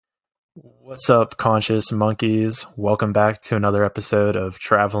What's up, conscious monkeys? Welcome back to another episode of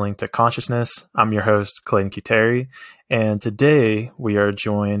Traveling to Consciousness. I'm your host, Clayton Kuteri, and today we are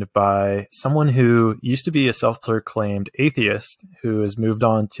joined by someone who used to be a self-proclaimed atheist who has moved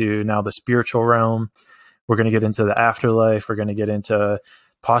on to now the spiritual realm. We're going to get into the afterlife. We're going to get into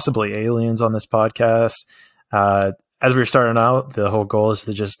possibly aliens on this podcast. As we were starting out, the whole goal is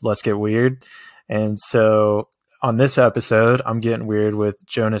to just let's get weird. And so on this episode, I'm getting weird with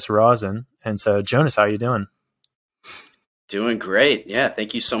Jonas Rosen. And so, Jonas, how you doing? Doing great. Yeah,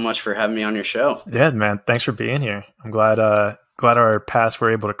 thank you so much for having me on your show. Yeah, man, thanks for being here. I'm glad our paths were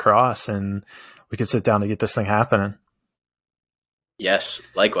able to cross and we could sit down to get this thing happening. Yes,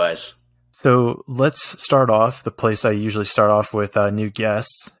 likewise. So let's start off. The place I usually start off with new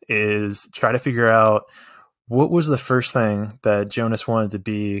guests is try to figure out what was the first thing that Jonas wanted to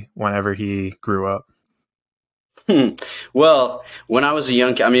be whenever he grew up. Well, when I was a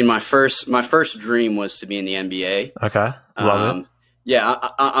young kid, my first dream was to be in the NBA. Okay, love it. Yeah,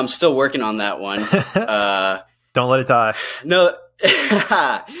 I'm still working on that one. Don't let it die. No,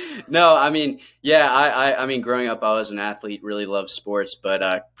 no. Growing up, I was an athlete, really loved sports,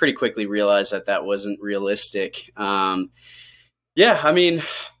 but pretty quickly realized that wasn't realistic. After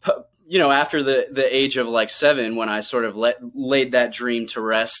the age of like 7, when I sort of laid that dream to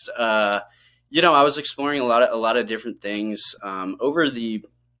rest. I was exploring a lot of different things over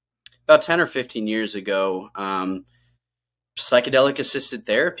about 10 or 15 years ago. Psychedelic assisted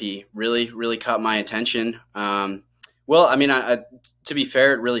therapy really caught my attention. To be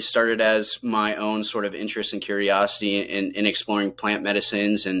fair, it really started as my own sort of interest and curiosity in exploring plant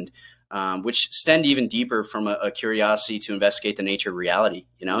medicines, and which stemmed even deeper from a curiosity to investigate the nature of reality.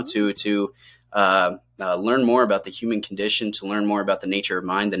 To learn more about the human condition, to learn more about the nature of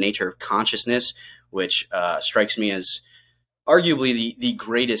mind, the nature of consciousness, which strikes me as arguably the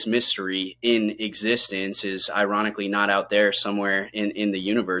greatest mystery in existence, is ironically not out there somewhere in the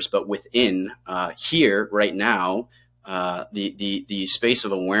universe, but within here right now, the space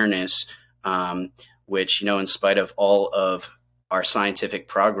of awareness, which, in spite of all of our scientific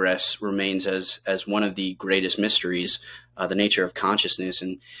progress, remains as one of the greatest mysteries, the nature of consciousness.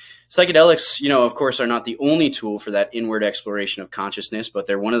 And psychedelics, of course, are not the only tool for that inward exploration of consciousness, but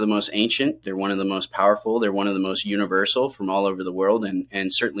they're one of the most ancient, they're one of the most powerful, they're one of the most universal from all over the world.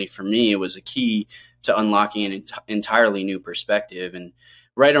 And certainly for me, it was a key to unlocking an entirely new perspective. And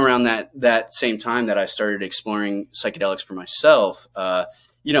right around that same time that I started exploring psychedelics for myself, I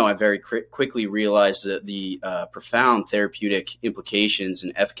very quickly realized that the profound therapeutic implications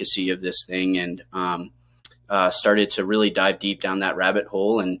and efficacy of this thing, and started to really dive deep down that rabbit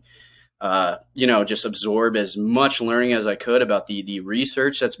hole and just absorb as much learning as I could about the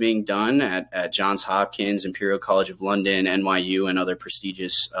research that's being done at Johns Hopkins, Imperial College of London, NYU, and other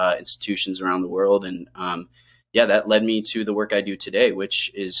prestigious institutions around the world. And that led me to the work I do today, which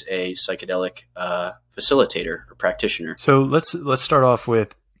is a psychedelic facilitator or practitioner. So let's start off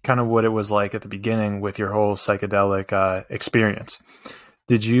with kind of what it was like at the beginning with your whole psychedelic experience.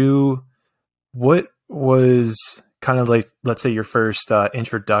 What was kind of like, let's say, your first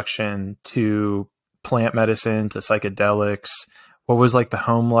introduction to plant medicine, to psychedelics? What was like the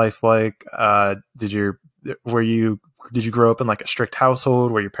home life like? Did you grow up in like a strict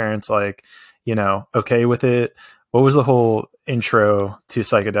household? Were your parents like, okay with it? What was the whole intro to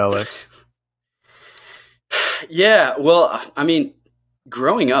psychedelics? Yeah, well,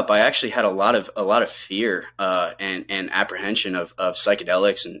 growing up, I actually had a lot of fear and apprehension of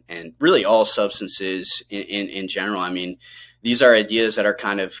psychedelics and really all substances in general. These are ideas that are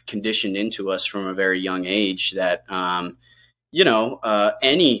kind of conditioned into us from a very young age that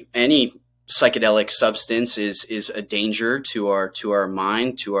any psychedelic substance is a danger to our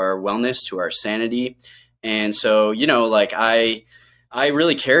mind, to our wellness, to our sanity. And so, I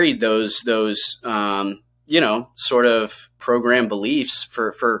really carried those sort of program beliefs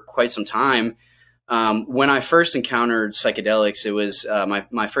for quite some time. When I first encountered psychedelics, it was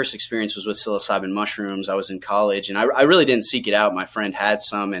my first experience was with psilocybin mushrooms. I was in college, and I really didn't seek it out. My friend had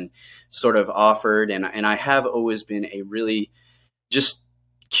some and sort of offered, and I have always been a really just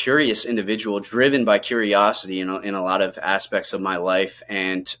curious individual, driven by curiosity in a lot of aspects of my life.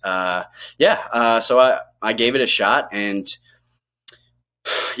 And so I gave it a shot, and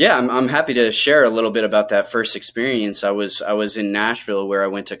I'm happy to share a little bit about that first experience. I was in Nashville, where I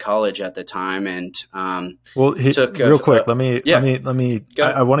went to college at the time, and real quick, let me.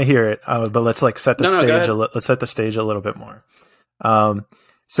 I want to hear it, but let's like set the stage. Let's set the stage a little bit more.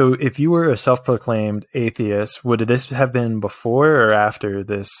 So, if you were a self-proclaimed atheist, would this have been before or after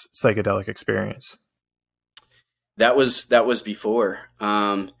this psychedelic experience? That was before.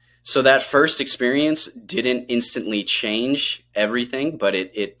 So that first experience didn't instantly change everything, but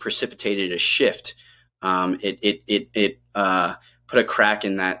it precipitated a shift. It put a crack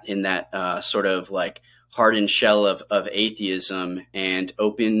in that sort of like hardened shell of atheism, and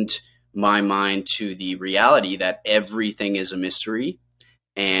opened my mind to the reality that everything is a mystery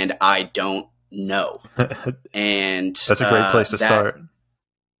and I don't know. And That's a great place to start.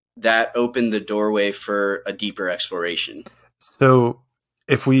 That opened the doorway for a deeper exploration. So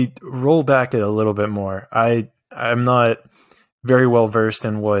if we roll back it a little bit more, I'm not very well versed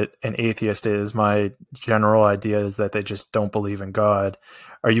in what an atheist is. My general idea is that they just don't believe in God.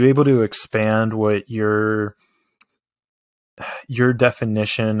 Are you able to expand what your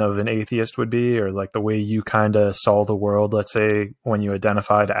definition of an atheist would be, or like the way you kind of saw the world, let's say, when you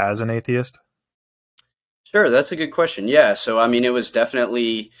identified as an atheist? Sure, that's a good question. Yeah, so I mean, it was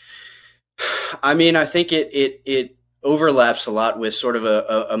definitely. I mean, I think it overlaps a lot with sort of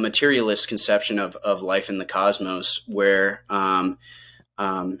a materialist conception of life in the cosmos, where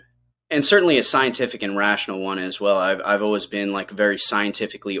and certainly a scientific and rational one as well. I've always been like a very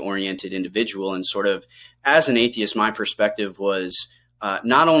scientifically oriented individual, and sort of as an atheist, my perspective was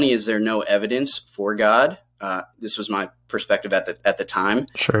not only is there no evidence for God, this was my perspective at the time,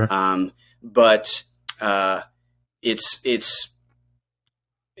 sure, but it's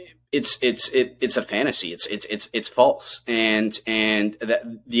a fantasy. It's false, and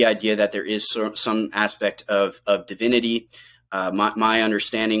that the idea that there is some aspect of divinity. My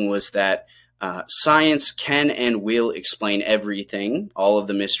understanding was that science can and will explain everything, all of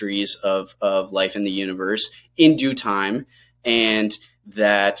the mysteries of life in the universe in due time, and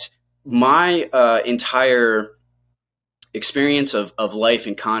that my entire experience of life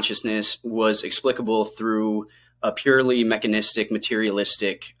and consciousness was explicable through a purely mechanistic,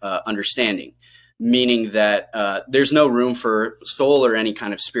 materialistic understanding, meaning that there's no room for soul or any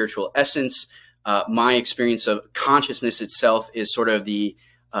kind of spiritual essence. My experience of consciousness itself is sort of the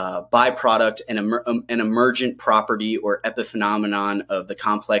byproduct and an emergent property or epiphenomenon of the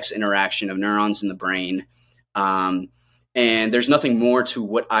complex interaction of neurons in the brain. And there's nothing more to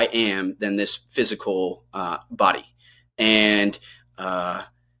what I am than this physical body. And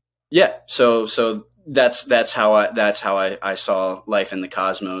so that's how I saw life in the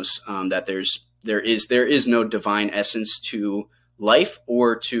cosmos. That there is no divine essence to life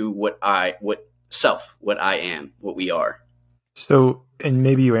or to what I am, what we are. So, and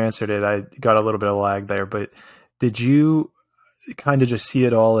maybe you answered it. I got a little bit of lag there, but did you kind of just see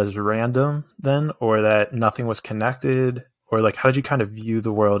it all as random then, or that nothing was connected, or like how did you kind of view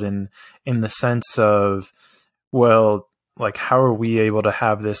the world in the sense of, well, like how are we able to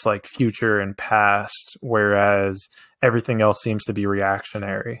have this like future and past, whereas everything else seems to be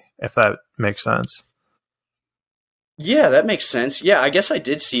reactionary, if that makes sense? Yeah, that makes sense. Yeah, I guess I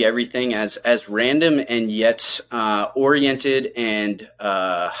did see everything as random and yet oriented and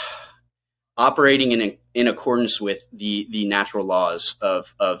operating in accordance with the natural laws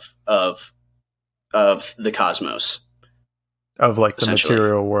of the cosmos, of like the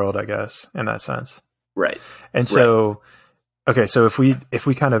material world, I guess, in that sense. Right. And so, okay, so if we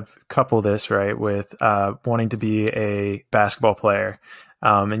kind of couple this right with wanting to be a basketball player.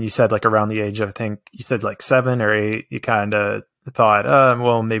 And you said like around the age of, I think you said like 7 or 8, you kind of thought,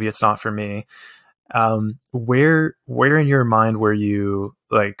 well, maybe it's not for me. Where in your mind were you,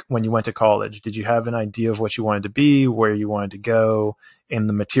 like when you went to college, did you have an idea of what you wanted to be, where you wanted to go in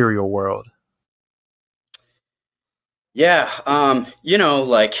the material world? Yeah.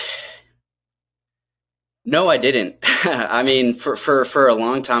 Like, no, I didn't. I mean, for a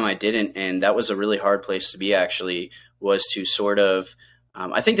long time I didn't. And that was a really hard place to be, actually, was to sort of,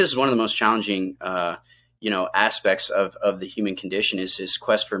 I think this is one of the most challenging, aspects of the human condition, is this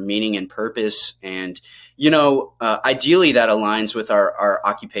quest for meaning and purpose. And, ideally that aligns with our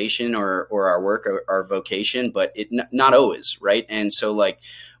occupation or our work or our vocation, but not always. Right. And so like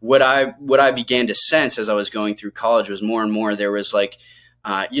what I began to sense as I was going through college was more and more, there was like,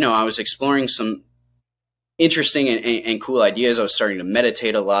 I was exploring some interesting and cool ideas. I was starting to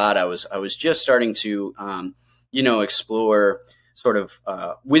meditate a lot. I was just starting to, explore sort of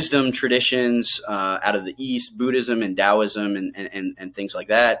wisdom traditions out of the East, Buddhism and Taoism and things like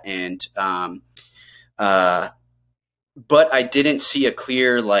that. And but I didn't see a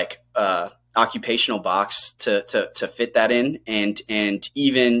clear like occupational box to fit that in. And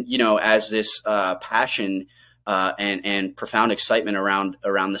even, as this passion and profound excitement around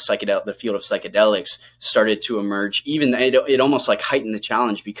the field of psychedelics started to emerge, even it almost like heightened the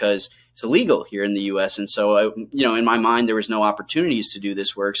challenge because it's illegal here in the US. And so, in my mind, there was no opportunities to do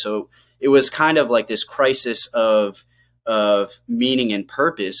this work. So it was kind of like this crisis of of meaning and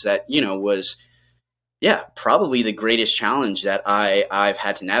purpose that, was, yeah, probably the greatest challenge that I've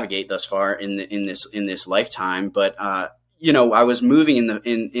had to navigate thus far in this lifetime. But, I was moving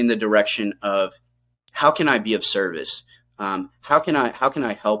in the direction of how can I be of service? How can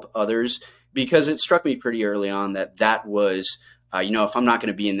I help others? Because it struck me pretty early on that was, if I'm not going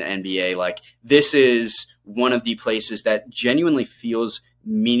to be in the NBA, like this is one of the places that genuinely feels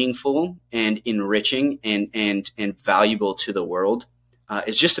meaningful and enriching and valuable to the world.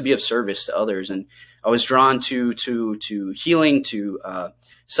 It's just to be of service to others. And I was drawn to healing, to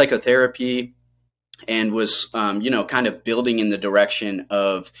psychotherapy, and was, kind of building in the direction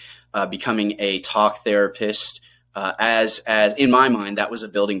of becoming a talk therapist. As in my mind, that was a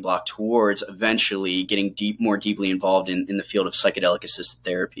building block towards eventually getting more deeply involved in the field of psychedelic assisted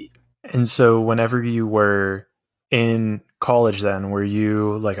therapy. And so whenever you were in college then, were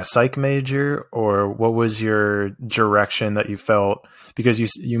you like a psych major, or what was your direction that you felt? Because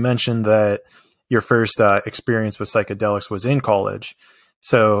you mentioned that your first experience with psychedelics was in college.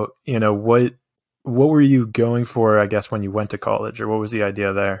 So, what were you going for, I guess, when you went to college, or what was the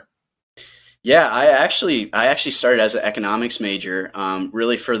idea there? Yeah, I actually started as an economics major,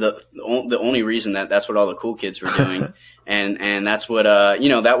 really for the only reason that's what all the cool kids were doing, and that's what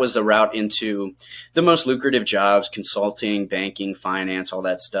that was the route into the most lucrative jobs: consulting, banking, finance, all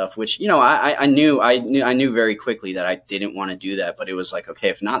that stuff. Which I knew very quickly that I didn't want to do that, but it was like, okay,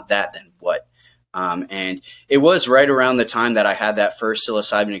 if not that, then what? And it was right around the time that I had that first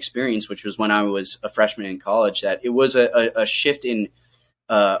psilocybin experience, which was when I was a freshman in college, that it was a shift in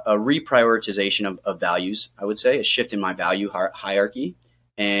a reprioritization of values, I would say, a shift in my value hierarchy,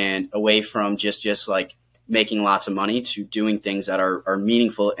 and away from just like making lots of money to doing things that are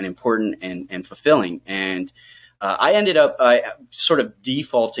meaningful and important and fulfilling. And I ended up sort of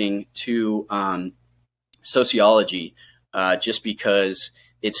defaulting to sociology just because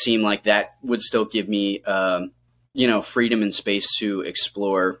it seemed like that would still give me, freedom and space to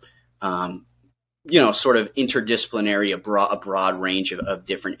explore sort of interdisciplinary, a broad range of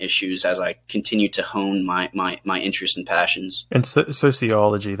different issues as I continue to hone my interests and passions. And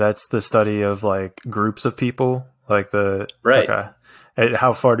sociology, that's the study of like groups of people, like right. Okay. And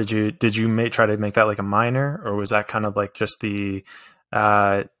how far did you try to make that like a minor, or was that kind of like just the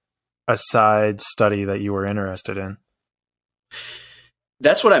a side study that you were interested in?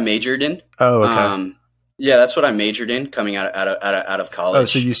 That's what I majored in. Oh, okay. Yeah, that's what I majored in coming out of college. Oh,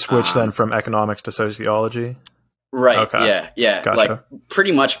 so you switched then from economics to sociology? Right. Okay. Yeah. Gotcha. Like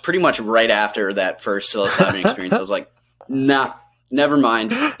pretty much right after that first psilocybin experience, I was like, nah, never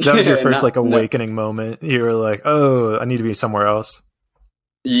mind. That was your first awakening moment. You were like, oh, I need to be somewhere else.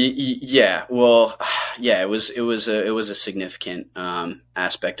 Yeah. Well, yeah, it was a significant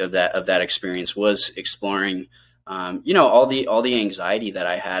aspect of that experience, was exploring, all the anxiety that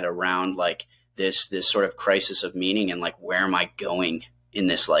I had around like this sort of crisis of meaning and like, where am I going in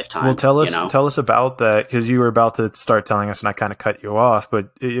this lifetime? Well, tell us about that, because you were about to start telling us and I kind of cut you off, but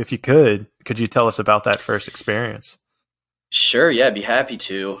if you could you tell us about that first experience? Sure. Yeah. I'd be happy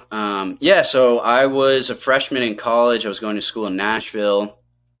to. So I was a freshman in college. I was going to school in Nashville.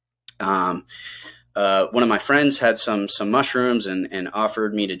 One of my friends had some mushrooms and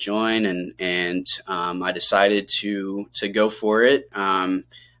offered me to join, and I decided to go for it.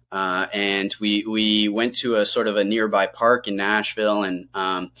 And we went to a sort of a nearby park in Nashville, and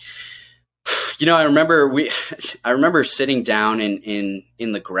I remember sitting down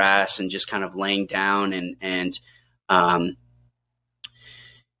in the grass and just kind of laying down, and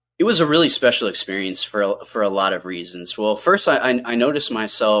it was a really special experience for a lot of reasons. Well, first I noticed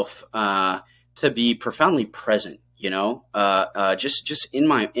myself to be profoundly present, just in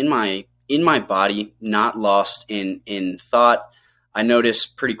my body, not lost in thought. I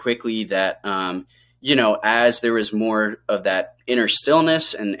noticed pretty quickly that, as there was more of that inner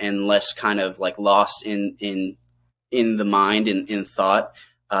stillness and less kind of like lost in the mind and in thought,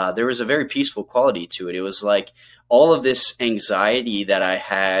 there was a very peaceful quality to it. It was like all of this anxiety that I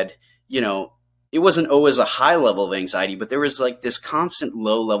had, it wasn't always a high level of anxiety, but there was like this constant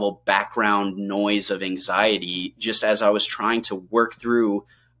low level background noise of anxiety just as I was trying to work through,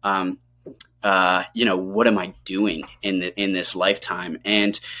 what am I doing in this lifetime?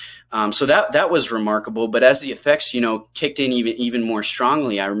 And so that was remarkable. But as the effects, kicked in even more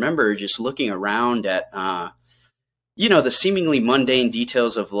strongly, I remember just looking around at, the seemingly mundane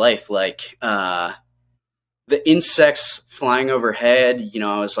details of life, like the insects flying overhead.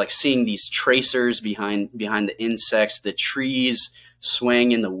 I was like seeing these tracers behind the insects, the trees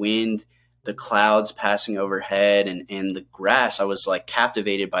swaying in the wind, the clouds passing overhead, and the grass. I was like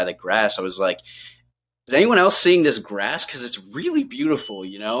captivated by the grass. I was like is anyone else seeing this grass? Because it's really beautiful,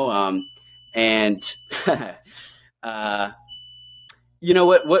 and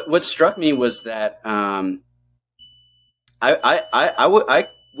what struck me was that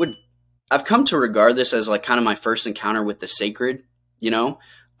I've come to regard this as like kind of my first encounter with the sacred, and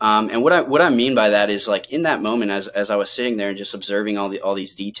what I mean by that is like in that moment, as I was sitting there and just observing all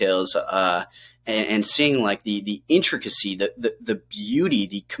these details, and seeing like the intricacy, the beauty,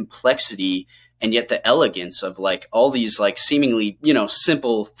 the complexity, and yet the elegance of like all these like seemingly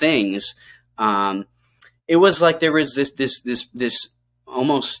simple things. It was like there was this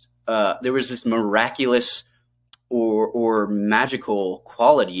almost there was this miraculous or magical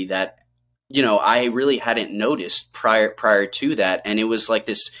quality that I really hadn't noticed prior to that, and it was like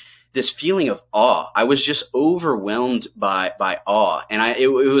this feeling of awe. I was just overwhelmed by awe, and it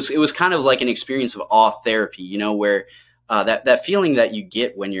was kind of like an experience of awe therapy, where that feeling that you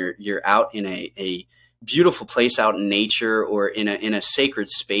get when you're out in a beautiful place out in nature or in a sacred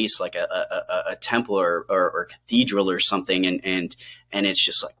space like a temple or cathedral or something, and it's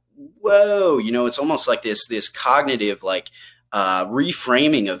just like, whoa, it's almost like this cognitive like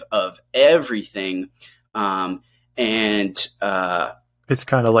reframing of everything, it's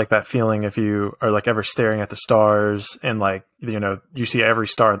kind of like that feeling if you are like ever staring at the stars and like you see every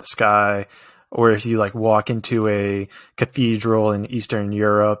star in the sky, or if you like walk into a cathedral in Eastern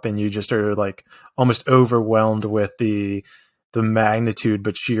Europe and you just are like almost overwhelmed with the magnitude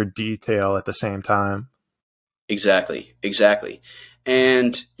but sheer detail at the same time. Exactly.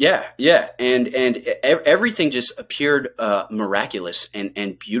 And and everything just appeared miraculous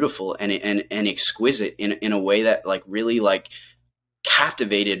and beautiful and exquisite in a way that like really like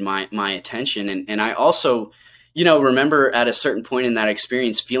captivated my attention. And I also remember at a certain point in that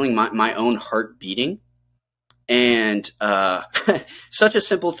experience feeling my own heart beating, and such a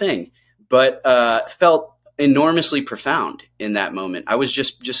simple thing, but felt enormously profound in that moment. I was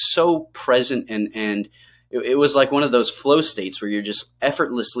just so present, and it was like one of those flow states where you're just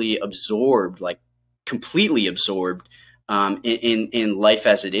effortlessly absorbed, like completely absorbed in life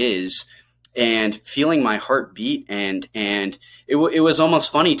as it is, and feeling my heart beat. And it was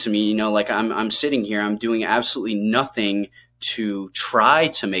almost funny to me, like I'm sitting here, I'm doing absolutely nothing to try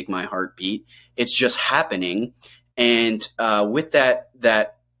to make my heart beat. It's just happening. And with that,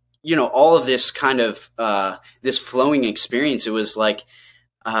 all of this kind of this flowing experience, it was like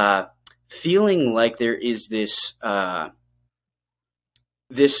feeling like there is this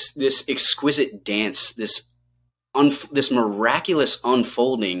this exquisite dance, this miraculous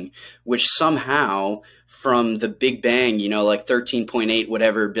unfolding, which somehow from the Big Bang, like 13.8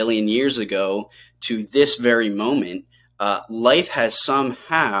 whatever billion years ago to this very moment, life has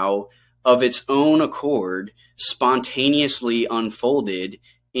somehow of its own accord spontaneously unfolded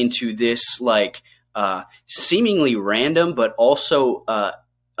into this like seemingly random but also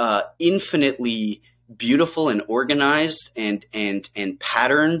infinitely beautiful and organized and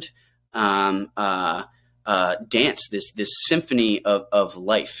patterned dance, this symphony of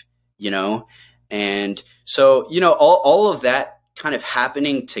life, and so all of that kind of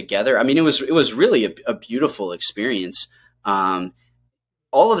happening together. I mean, it was really a beautiful experience.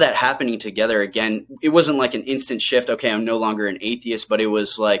 All of that happening together again. It wasn't like an instant shift. Okay, I'm no longer an atheist, but it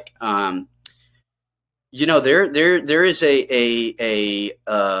was like there is a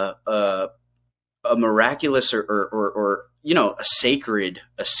miraculous or a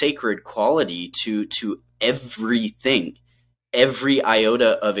sacred quality to everything, every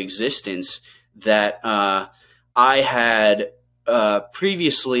iota of existence that I had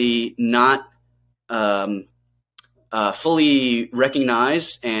previously not fully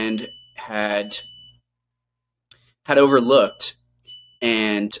recognized and had overlooked,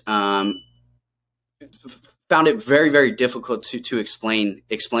 and found it very, very difficult to explain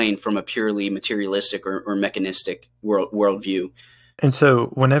from a purely materialistic or mechanistic worldview. And so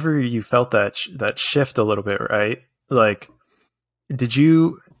whenever you felt that shift a little bit, right? Like, did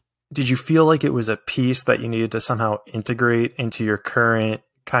you feel like it was a piece that you needed to somehow integrate into your current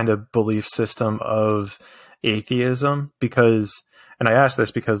kind of belief system of atheism? Because, and I ask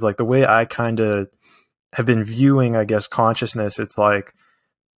this because like the way I kind of have been viewing, I guess, consciousness, it's like,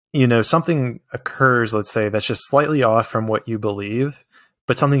 something occurs, let's say, that's just slightly off from what you believe,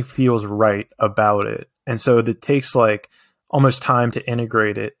 but something feels right about it. And so it takes like almost time to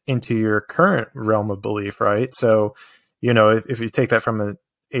integrate it into your current realm of belief, right? So, if you take that from an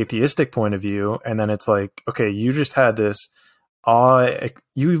atheistic point of view, and then it's like, okay, you just had this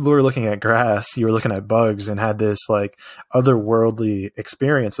you were looking at grass, you were looking at bugs, and had this like otherworldly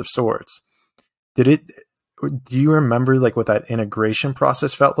experience of sorts. Do you remember like what that integration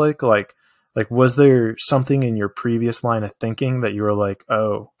process felt like? Like, Like, was there something in your previous line of thinking that you were like,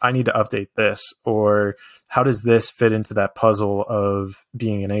 oh, I need to update this? Or how does this fit into that puzzle of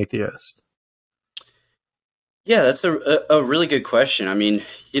being an atheist? Yeah, that's a really good question. I mean,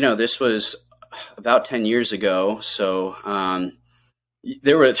 this was about 10 years ago. So,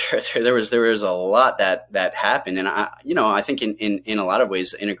 there was a lot that happened. And I think in a lot of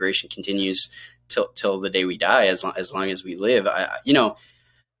ways, integration continues till the day we die, as long as we live.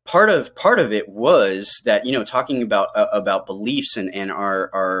 Part of it was that, talking about beliefs and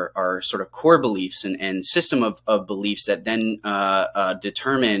our sort of core beliefs and system of beliefs that then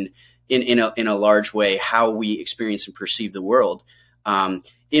determine in a large way how we experience and perceive the world.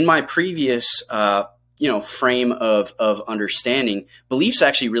 In my previous frame of understanding, beliefs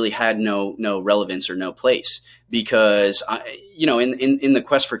actually really had no relevance or no place, because in the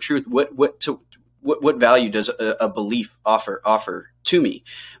quest for truth, what value does a belief offer to me?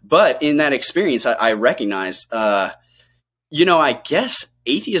 But in that experience, I recognized, I guess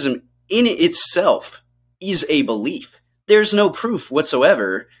atheism in itself is a belief. There's no proof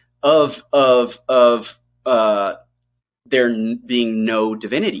whatsoever of there being no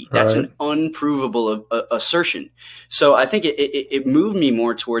divinity. That's right. An unprovable assertion. So I think it moved me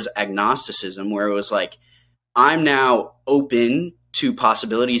more towards agnosticism, where it was like, I'm now open to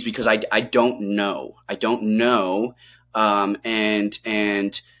possibilities because I don't know. One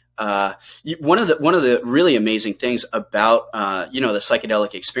of the really amazing things about the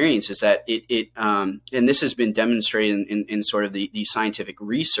psychedelic experience is that it and this has been demonstrated in sort of the scientific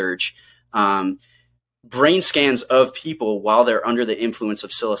research. Brain scans of people while they're under the influence of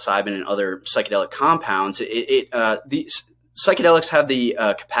psilocybin and other psychedelic compounds. These psychedelics have the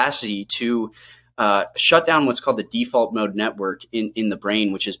capacity to shut down what's called the default mode network in the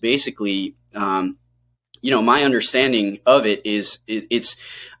brain, which is basically, my understanding of it is it's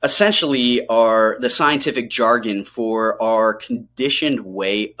essentially the scientific jargon for our conditioned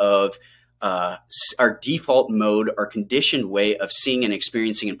way of our default mode, our conditioned way of seeing and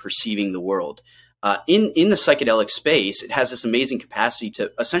experiencing and perceiving the world. In the psychedelic space, it has this amazing capacity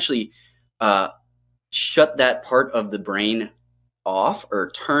to essentially shut that part of the brain off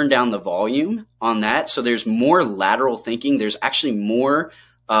or turn down the volume on that. So there's more lateral thinking. There's actually more,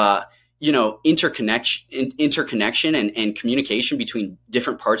 interconnection and communication between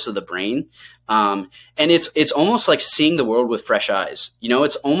different parts of the brain. And it's almost like seeing the world with fresh eyes.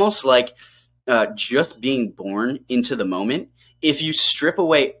 It's almost like just being born into the moment. If you strip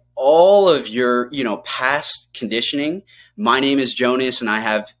away all of your, past conditioning, my name is Jonas and I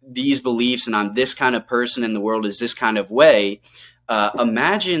have these beliefs and I'm this kind of person and the world is this kind of way.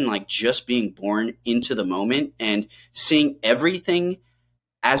 Imagine like just being born into the moment and seeing everything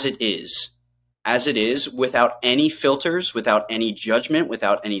as it is, without any filters, without any judgment,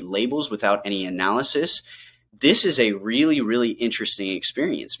 without any labels, without any analysis. This is a really, really interesting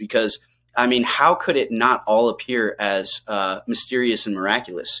experience because, I mean, how could it not all appear as mysterious and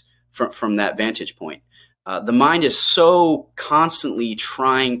miraculous from that vantage point? The mind is so constantly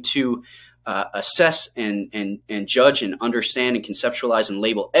trying to assess and judge and understand and conceptualize and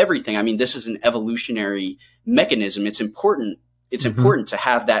label everything. I mean, this is an evolutionary mechanism. It's important. It's important to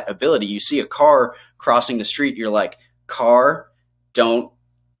have that ability. You see a car crossing the street, you're like, car, don't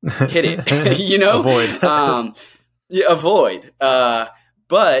hit it. Avoid. Avoid.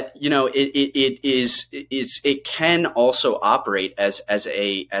 But it can also operate as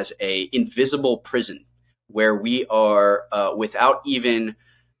a invisible prison where we are without even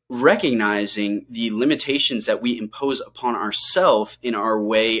recognizing the limitations that we impose upon ourselves in our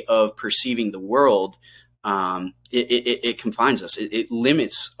way of perceiving the world. It confines us. It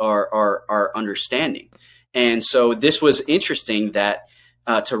limits our understanding. And so this was interesting that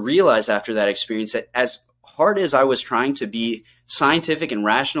to realize after that experience that as hard as I was trying to be scientific and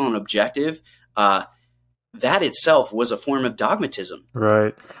rational and objective, that itself was a form of dogmatism.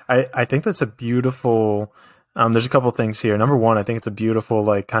 Right. I think that's a beautiful, there's a couple of things here. Number one, I think it's a beautiful,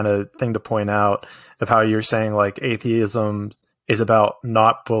 like, kind of thing to point out of how you're saying, like, atheism is about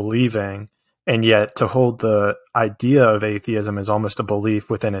not believing, and yet to hold the idea of atheism is almost a belief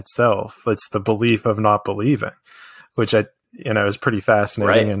within itself. It's the belief of not believing, which is pretty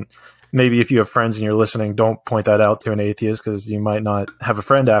fascinating. Right. And maybe if you have friends and you're listening, don't point that out to an atheist because you might not have a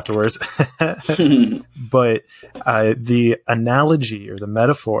friend afterwards. But the analogy or the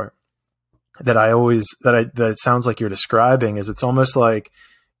metaphor that it sounds like you're describing is it's almost like,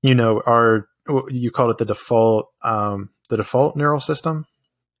 you called it the default neural system.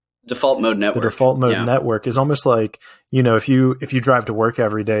 Default mode network. The default mode network is almost like, if you drive to work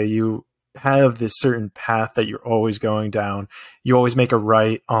every day, you have this certain path that you're always going down. You always make a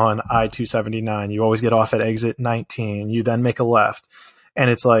right on I-279. You always get off at exit 19. You then make a left. And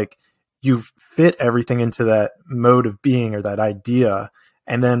it's like you fit everything into that mode of being or that idea.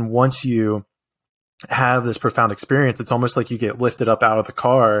 And then once you have this profound experience, it's almost like you get lifted up out of the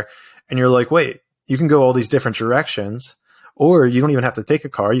car and you're like, wait, you can go all these different directions. Or you don't even have to take a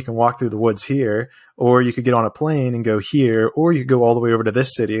car. You can walk through the woods here, or you could get on a plane and go here, or you could go all the way over to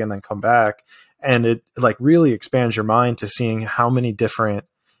this city and then come back. And it like really expands your mind to seeing how many different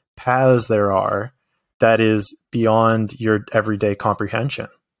paths there are that is beyond your everyday comprehension.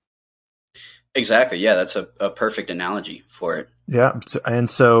 Exactly. Yeah, that's a perfect analogy for it. Yeah. And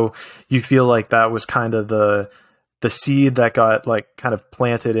so you feel like that was kind of the seed that got like kind of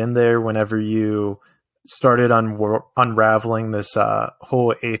planted in there whenever you started unraveling this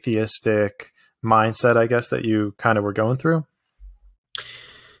whole atheistic mindset, I guess, that you kind of were going through?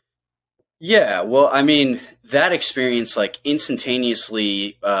 Yeah, well, I mean, that experience like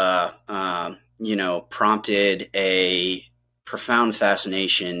instantaneously, prompted a profound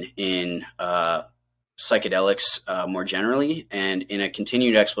fascination in psychedelics more generally, and in a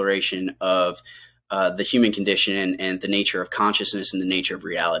continued exploration of the human condition and the nature of consciousness and the nature of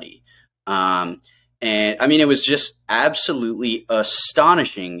reality. And I mean, it was just absolutely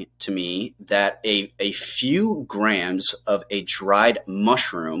astonishing to me that a few grams of a dried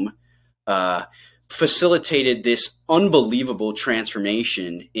mushroom facilitated this unbelievable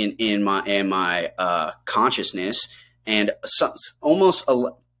transformation in my consciousness, and almost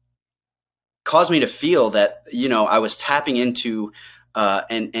caused me to feel that, you know, I was tapping into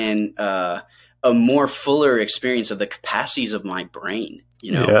a more fuller experience of the capacities of my brain.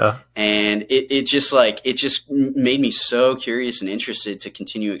 You know, yeah. And it just made me so curious and interested to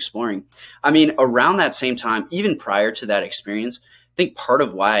continue exploring. I mean, around that same time, even prior to that experience, I think part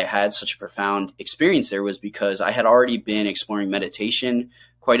of why I had such a profound experience there was because I had already been exploring meditation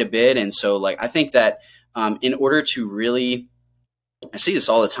quite a bit. And so like, I think that in order to really, I see this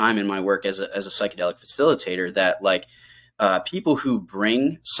all the time in my work as a psychedelic facilitator, that like people who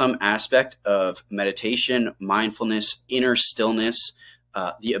bring some aspect of meditation, mindfulness, inner stillness,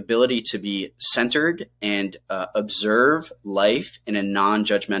 the ability to be centered and observe life in a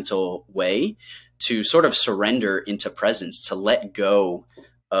non-judgmental way, to sort of surrender into presence, to let go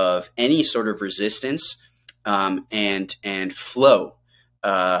of any sort of resistance and flow.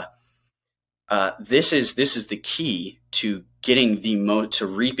 This is the key to getting to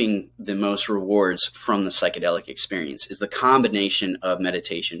reaping the most rewards from the psychedelic experience, is the combination of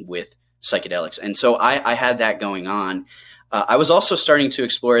meditation with psychedelics. And so I had that going on. I was also starting to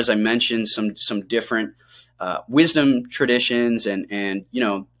explore, as I mentioned, some different wisdom traditions, and I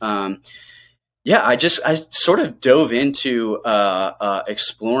sort of dove into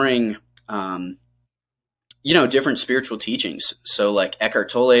exploring different spiritual teachings. So like Eckhart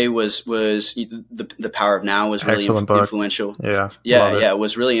Tolle was the Power of Now was really influential. It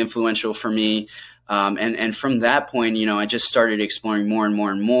was really influential for me. And from that point, I just started exploring more and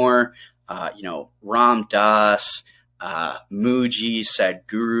more and more. Ram Dass, Muji,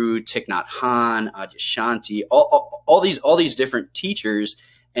 Sadhguru, Thich Nhat Hanh, Adyashanti, all these different teachers.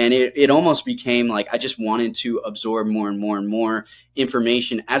 And it almost became like I just wanted to absorb more and more and more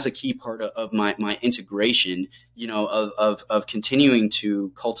information as a key part of my integration, of continuing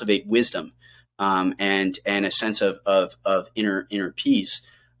to cultivate wisdom, and a sense of inner peace.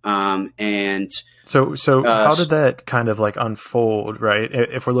 And so how did that kind of like unfold, right?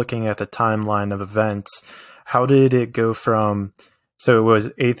 If we're looking at the timeline of events, how did it go from, so it was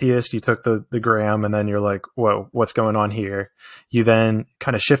atheist, you took the gram, and then you're like, whoa, what's going on here? You then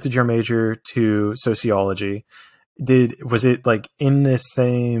kind of shifted your major to sociology. Was it like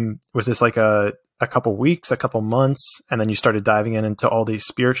was this like a couple weeks, a couple months, and then you started diving into all these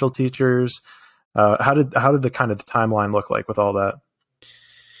spiritual teachers? How did the kind of the timeline look like with all that?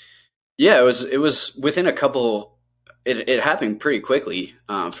 Yeah, it was within a couple. It happened pretty quickly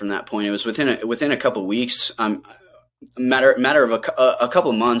from that point. It was within a couple weeks. Matter of a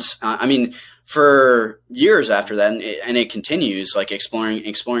couple of months. I mean, for years after that, and it continues, like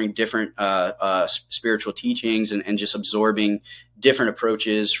exploring different spiritual teachings and just absorbing different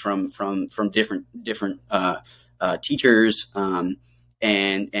approaches from different teachers,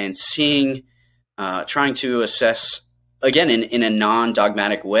 and seeing, trying to assess again in a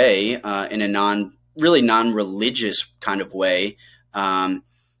non-dogmatic way, in a non-religious kind of way.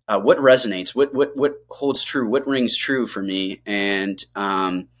 What resonates, what holds true, what rings true for me. And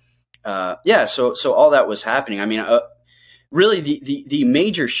so all that was happening. I mean, really the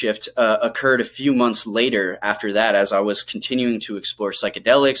major shift occurred a few months later after that, as I was continuing to explore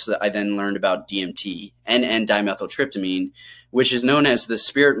psychedelics. That I then learned about DMT, N-dimethyltryptamine, which is known as the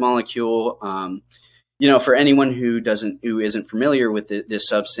spirit molecule. For anyone who isn't familiar with this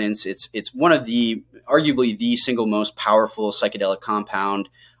substance, it's one of arguably the single most powerful psychedelic compound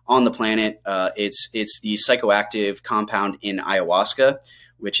on the planet. It's the psychoactive compound in ayahuasca,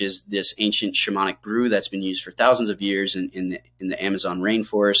 which is this ancient shamanic brew that's been used for thousands of years in the Amazon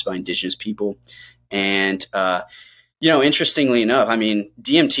rainforest by indigenous people. And, interestingly enough, I mean,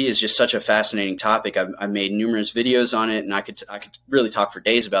 DMT is just such a fascinating topic. I've made numerous videos on it, and I could really talk for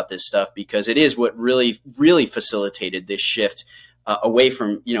days about this stuff, because it is what really, really facilitated this shift away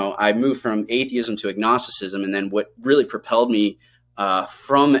from, I moved from atheism to agnosticism. And then what really propelled me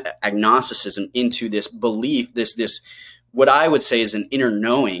from agnosticism into this belief, this what I would say is an inner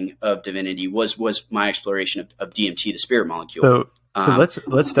knowing of divinity was my exploration of DMT, the spirit molecule. So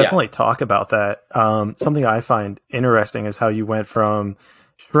let's definitely talk about that. Something I find interesting is how you went from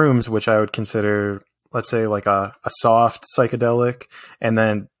shrooms, which I would consider, let's say, like a soft psychedelic, and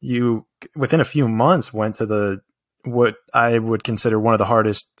then you, within a few months, went to what I would consider one of the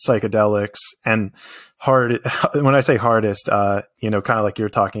hardest psychedelics. And hard, when I say hardest, kind of like you're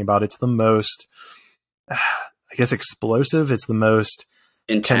talking about, it's the most, I guess, explosive. It's the most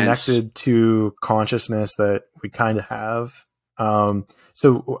intense, connected to consciousness that we kind of have.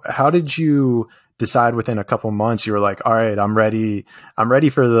 So how did you decide within a couple months you were like, all right, I'm ready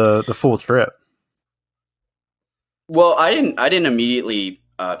for the full trip? Well, I didn't immediately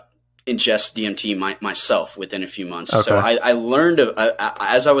ingest DMT myself within a few months. Okay. So I learned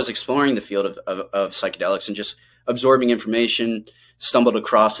as I was exploring the field of psychedelics and just absorbing information, stumbled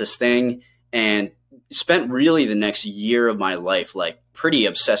across this thing, and spent really the next year of my life like pretty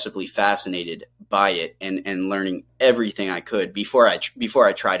obsessively fascinated by it and learning everything I could before I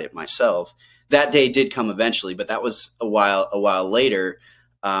tried it myself. That day did come eventually, but that was a while later.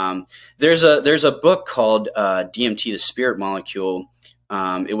 There's a book called DMT, the Spirit Molecule.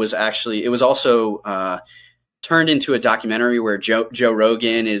 It was also turned into a documentary where Joe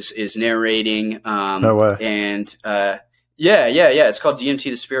Rogan is narrating. No way. And yeah. It's called DMT,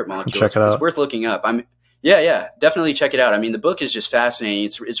 the Spirit Molecule. Check it out. It's worth looking up. Definitely check it out. I mean, the book is just fascinating.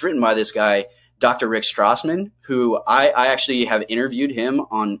 It's written by this guy, Dr. Rick Strassman, who I actually have interviewed him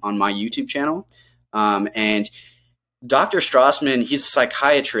on my YouTube channel. And Dr. Strassman, he's a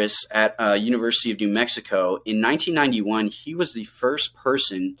psychiatrist at University of New Mexico. In 1991, he was the first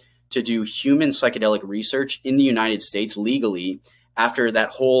person to do human psychedelic research in the United States legally after that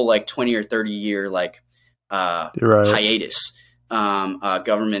whole 20 or 30 year hiatus,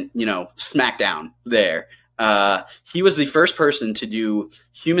 government, smackdown there. He was the first person to do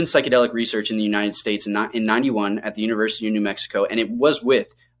human psychedelic research in the United States in 91 at the University of New Mexico, and it was with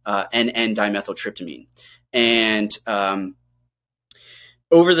N-dimethyltryptamine. And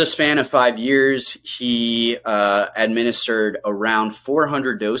over the span of 5 years, he administered around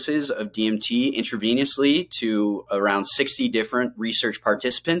 400 doses of DMT intravenously to around 60 different research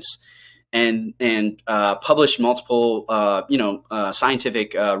participants, and published multiple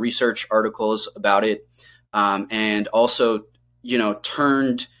scientific research articles about it, and also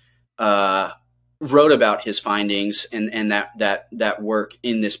wrote about his findings and that work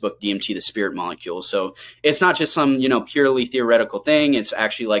in this book, DMT, the Spirit Molecule. So it's not just some purely theoretical thing. It's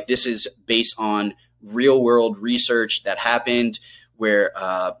actually this is based on real world research that happened where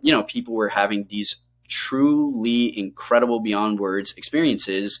people were having these truly incredible, beyond words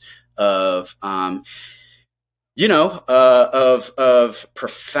experiences of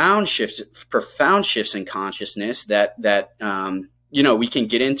profound shifts in consciousness that we can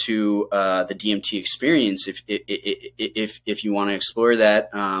get into the DMT experience if you want to explore that.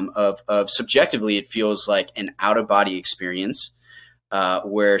 Of subjectively, it feels like an out of body experience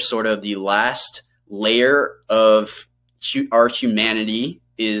where sort of the last layer of our humanity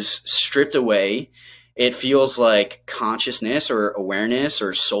is stripped away. It feels like consciousness or awareness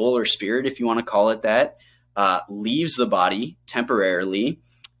or soul or spirit, if you want to call it that, leaves the body temporarily.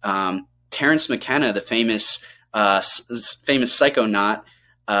 Terence McKenna, the famous psychonaut,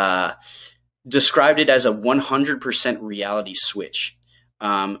 described it as a 100% reality switch,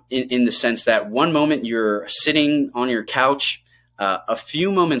 in the sense that one moment you're sitting on your couch, a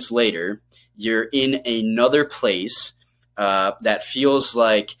few moments later you're in another place that feels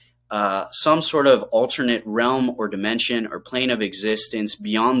like some sort of alternate realm or dimension or plane of existence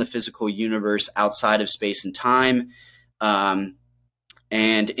beyond the physical universe, outside of space and time.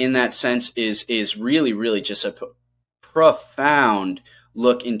 And in that sense is really, really just a profound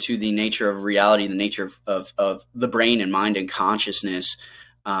look into the nature of reality, the nature of the brain and mind and consciousness,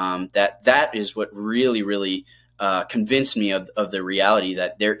 that is what really convinced me of the reality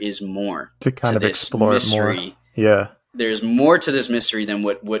that there is more to kind of this explore mystery. it more. Yeah. There's more to this mystery than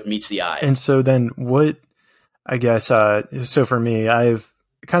what meets the eye. And so then what, I guess, so for me, I've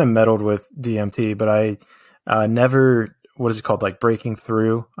kind of meddled with DMT, but I never, what is it called? Like breaking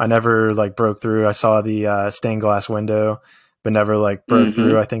through. I never like broke through. I saw the stained glass window, but never like broke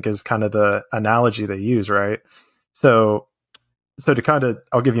through, I think is kind of the analogy they use, right? So to kind of,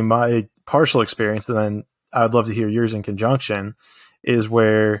 I'll give you my partial experience, and then I'd love to hear yours in conjunction, is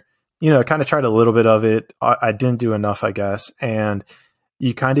where, I kind of tried a little bit of it. I didn't do enough, I guess. And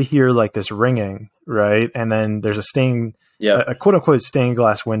you kind of hear like this ringing, right? And then there's a quote unquote stained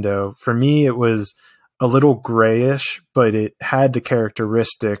glass window. For me, it was a little grayish, but it had the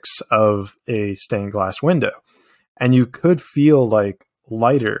characteristics of a stained glass window. And you could feel like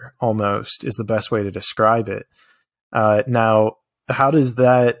lighter almost is the best way to describe it. Now, how does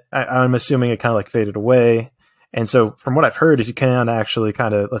that, I'm assuming it kind of like faded away. And so from what I've heard is you can actually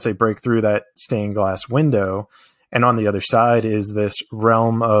kind of, let's say, break through that stained glass window. And on the other side is this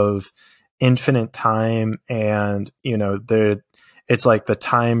realm of infinite time. And, it's like the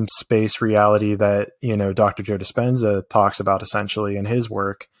time space reality that, Dr. Joe Dispenza talks about essentially in his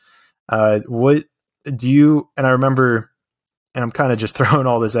work. What do you, and I remember, and I'm kind of just throwing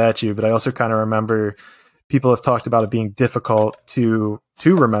all this at you, but I also kind of remember people have talked about it being difficult to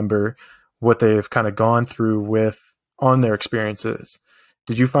remember what they've kind of gone through on their experiences.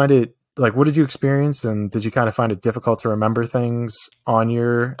 Did you find it, like, what did you experience? And did you kind of find it difficult to remember things on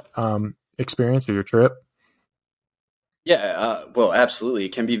your experience or your trip? Yeah, well, absolutely.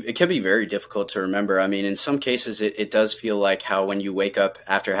 It can be very difficult to remember. I mean, in some cases, it does feel like how when you wake up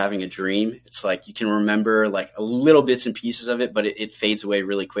after having a dream, it's like you can remember like a little bits and pieces of it, but it fades away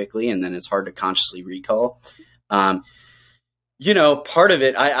really quickly, and then it's hard to consciously recall. Part of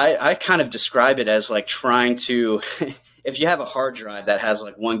it, I kind of describe it as like trying to, if you have a hard drive that has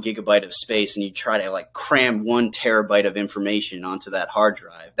like 1 gigabyte of space and you try to like cram 1 terabyte of information onto that hard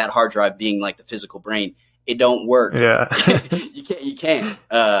drive being like the physical brain, it don't work. Yeah. you can't,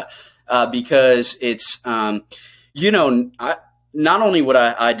 because it's, not only would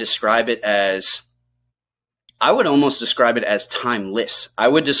I describe it as, I would almost describe it as timeless. I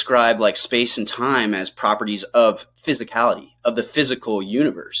would describe like space and time as properties of physicality, of the physical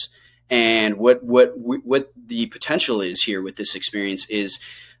universe. And what the potential is here with this experience is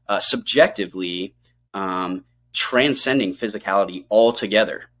subjectively transcending physicality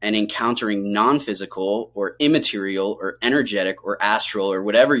altogether and encountering non-physical or immaterial or energetic or astral or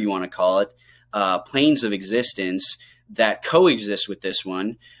whatever you want to call it, planes of existence that coexist with this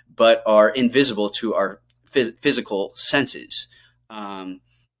one, but are invisible to our physical senses. So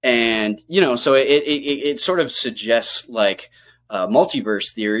it sort of suggests like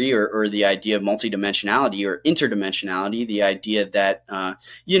multiverse theory or the idea of multidimensionality or interdimensionality, the idea that,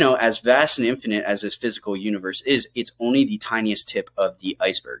 as vast and infinite as this physical universe is, it's only the tiniest tip of the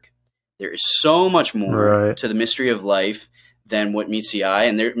iceberg. There is so much more to the mystery of life than what meets the eye.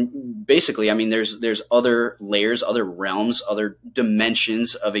 And there basically, I mean, there's other layers, other realms, other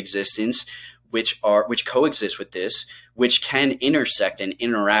dimensions of existence which coexist with this, which can intersect and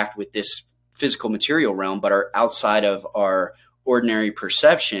interact with this physical material realm, but are outside of our ordinary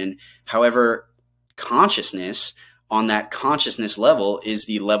perception. However, consciousness on that consciousness level is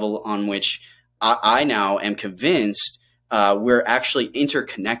the level on which I now am convinced we're actually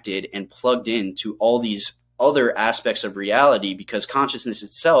interconnected and plugged into all these other aspects of reality, because consciousness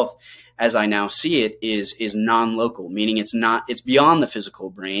itself, as I now see it, is non-local, meaning it's beyond the physical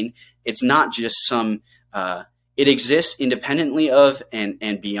brain. It's not just it exists independently of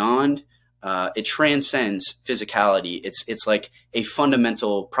and beyond. It transcends physicality. It's like a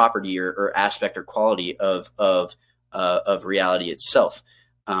fundamental property or aspect or quality of reality itself.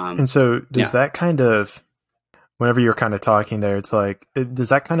 And so does that kind of, whenever you're kind of talking there, it's like, does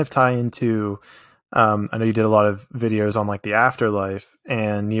that kind of tie into, I know you did a lot of videos on like the afterlife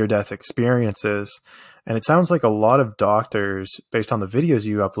and near-death experiences, and it sounds like a lot of doctors, based on the videos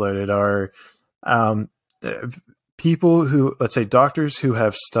you uploaded, are people who, let's say doctors who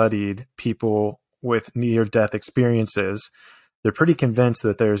have studied people with near-death experiences. They're pretty convinced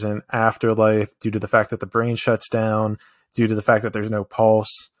that there's an afterlife due to the fact that the brain shuts down, due to the fact that there's no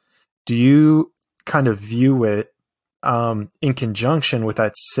pulse. Do you kind of view it in conjunction with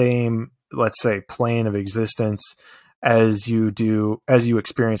that same, let's say, plane of existence as you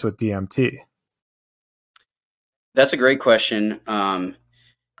experience with DMT? That's a great question.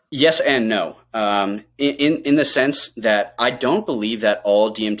 Yes and no. In the sense that I don't believe that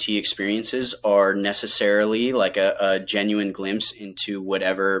all DMT experiences are necessarily like a genuine glimpse into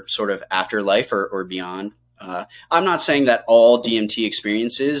whatever sort of afterlife or beyond. I'm not saying that all DMT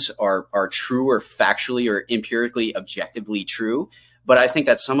experiences are true or factually or empirically objectively true, but I think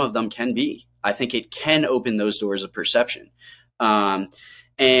that some of them can be. I think it can open those doors of perception. Um,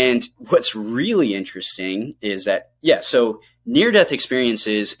 and what's really interesting is that, so near-death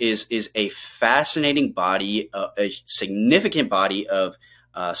experiences is a fascinating body, a significant body of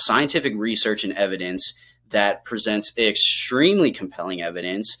scientific research and evidence that presents extremely compelling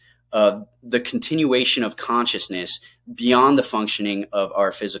evidence of the continuation of consciousness beyond the functioning of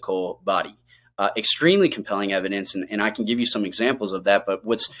our physical body. Extremely compelling evidence, and I can give you some examples of that. But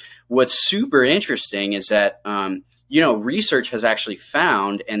what's super interesting is that research has actually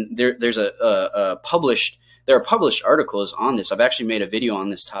found, and there are published articles on this. I've actually made a video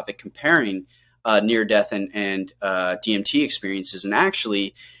on this topic comparing near death and DMT experiences, and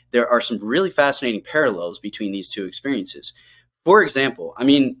actually there are some really fascinating parallels between these two experiences. For example, I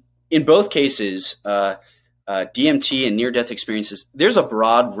mean, in both cases, DMT and near-death experiences, there's a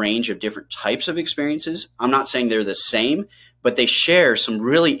broad range of different types of experiences. I'm not saying they're the same, but they share some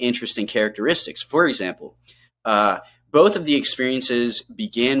really interesting characteristics. For example, both of the experiences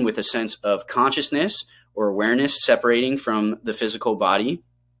begin with a sense of consciousness or awareness separating from the physical body,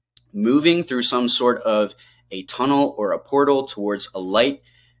 moving through some sort of a tunnel or a portal towards a light,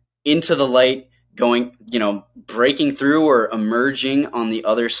 into the light, going, breaking through or emerging on the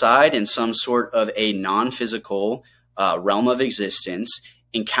other side in some sort of a non-physical realm of existence,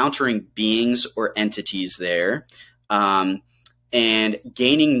 encountering beings or entities there, and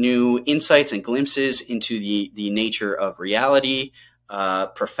gaining new insights and glimpses into the nature of reality.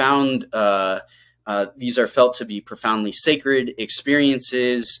 These are felt to be profoundly sacred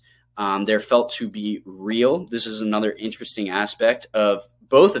experiences. They're felt to be real. This is another interesting aspect of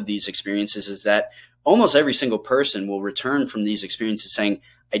both of these experiences, is that almost every single person will return from these experiences saying,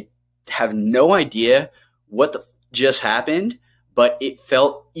 I have no idea what just happened, but it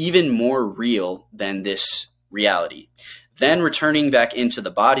felt even more real than this reality. Then returning back into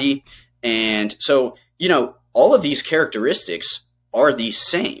the body. And so, all of these characteristics are the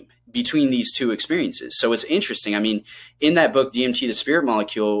same between these two experiences. So it's interesting. I mean, in that book, DMT, the Spirit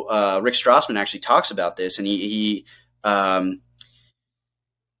Molecule, Rick Strassman actually talks about this, and he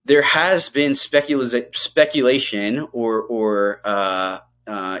there has been speculation or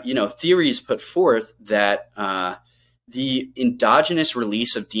theories put forth that the endogenous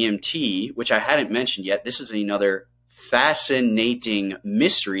release of DMT, which I hadn't mentioned yet, this is another fascinating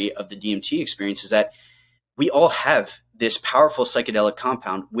mystery of the DMT experience, is that we all have this powerful psychedelic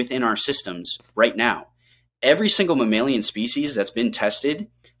compound within our systems right now. Every single mammalian species that's been tested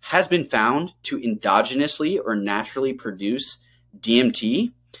has been found to endogenously or naturally produce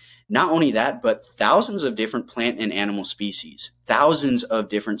DMT. Not only that, but thousands of different plant and animal species, thousands of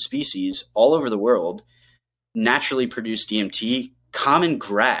different species all over the world naturally produce DMT. Common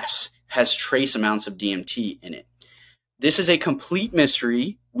grass has trace amounts of DMT in it. This is a complete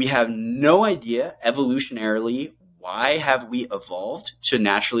mystery. We have no idea evolutionarily why have we evolved to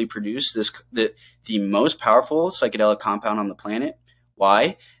naturally produce the most powerful psychedelic compound on the planet.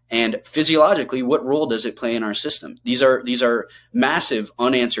 Why? And physiologically, what role does it play in our system? These are massive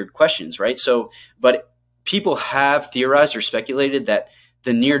unanswered questions, right? So, but people have theorized or speculated that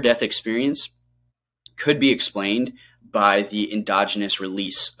the near-death experience could be explained by the endogenous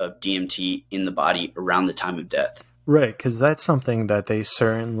release of DMT in the body around the time of death. Right, because that's something that they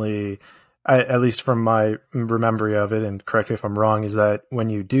certainly, at least from my memory of it, and correct me if I'm wrong, is that when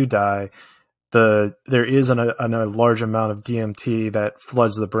you do die, there is a large amount of DMT that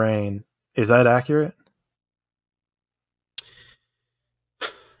floods the brain. Is that accurate?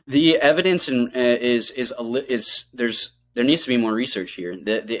 The evidence there needs to be more research here.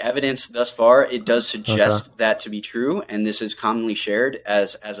 The evidence thus far, it does suggest that to be true, and this is commonly shared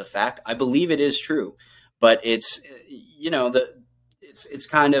as a fact. I believe it is true, but it's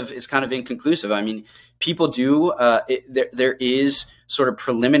kind of inconclusive. I mean, people do there is sort of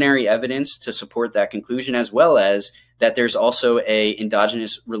preliminary evidence to support that conclusion, as well as that there's also a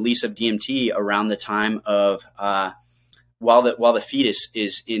endogenous release of DMT around the time of while the fetus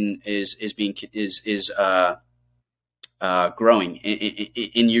is growing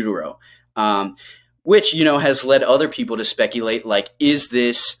in utero, which has led other people to speculate, like, is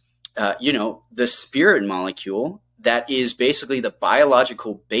this the spirit molecule that is basically the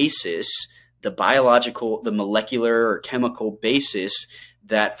biological basis, the molecular or chemical basis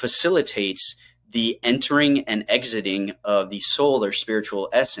that facilitates the entering and exiting of the soul or spiritual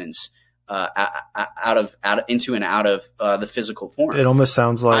essence into and out of the physical form. It almost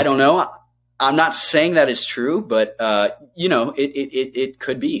sounds like, I don't know. I'm not saying that is true, but it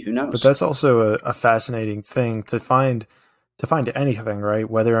could be. Who knows? But that's also a fascinating thing to find anything, right?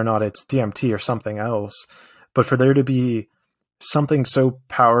 Whether or not it's DMT or something else, but for there to be something so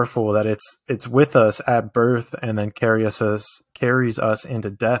powerful that it's with us at birth and then carries us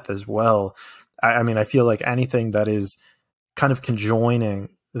into death as well. I mean, I feel like anything that is kind of conjoining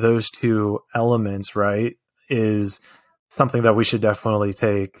those two elements, right, is something that we should definitely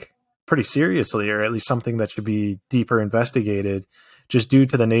take pretty seriously, or at least something that should be deeper investigated, just due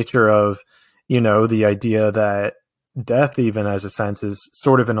to the nature of, the idea that death, even as a sense, is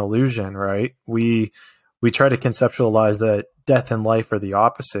sort of an illusion, right? We try to conceptualize that death and life are the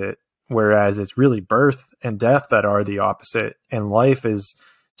opposite, whereas it's really birth and death that are the opposite, and life is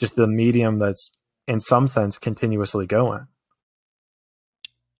just the medium that's in some sense continuously going.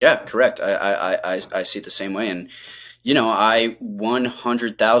 Yeah, correct. I see it the same way. And, I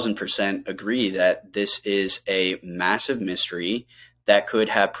 100,000% agree that this is a massive mystery that could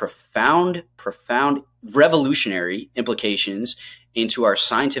have profound, revolutionary implications into our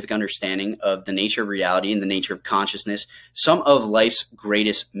scientific understanding of the nature of reality and the nature of consciousness, some of life's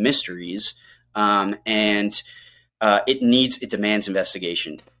greatest mysteries. It demands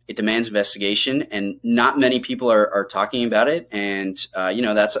investigation. It demands investigation, and not many people are talking about it. And,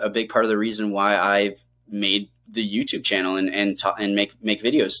 that's a big part of the reason why I've made the YouTube channel and make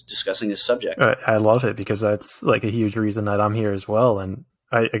videos discussing this subject. I love it, because that's like a huge reason that I'm here as well. And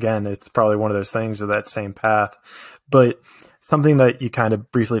again, it's probably one of those things of that same path. But something that you kind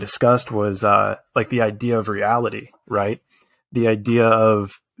of briefly discussed was like the idea of reality, right? The idea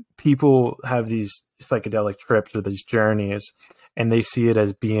of people have these psychedelic trips or these journeys, and they see it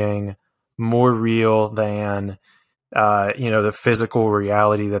as being more real than, the physical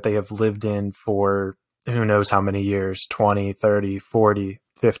reality that they have lived in for who knows how many years, 20, 30, 40,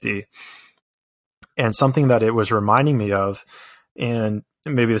 50. And something that it was reminding me of, and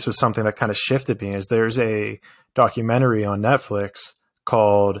maybe this was something that kind of shifted me, is there's a documentary on Netflix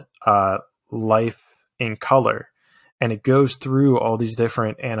called Life in Color. And it goes through all these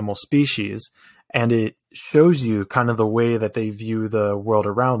different animal species, and it shows you kind of the way that they view the world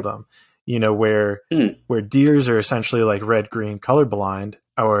around them, where deers are essentially like red-green colorblind,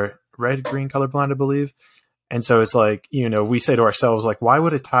 I believe. And so it's like, we say to ourselves, like, why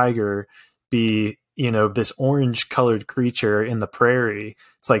would a tiger be, this orange colored creature in the prairie?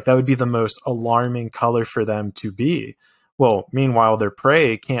 It's like, that would be the most alarming color for them to be. Well, meanwhile, their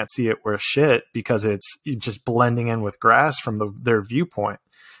prey can't see it worth shit because it's just blending in with grass from their viewpoint.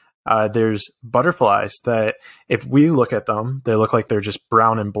 There's butterflies that if we look at them, they look like they're just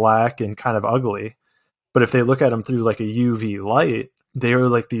brown and black and kind of ugly. But if they look at them through like a UV light, they are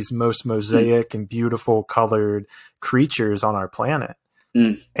like these most mosaic and beautiful colored creatures on our planet.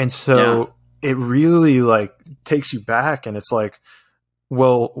 And so it really like takes you back, and it's like,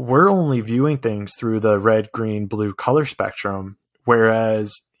 well, we're only viewing things through the red, green, blue color spectrum.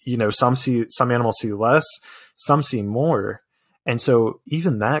 Whereas, some animals see less, some see more. And so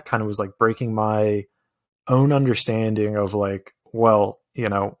even that kind of was like breaking my own understanding of like, well,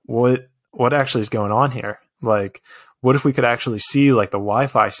 what actually is going on here? Like, what if we could actually see like the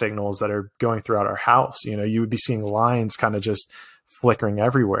Wi-Fi signals that are going throughout our house? You would be seeing lines kind of just flickering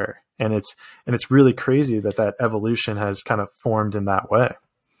everywhere. And it's really crazy that evolution has kind of formed in that way.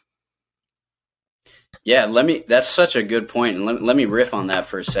 Yeah, that's such a good point. And let me riff on that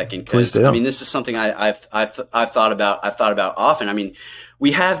for a second. Cause I mean, this is something I've thought about often. I mean,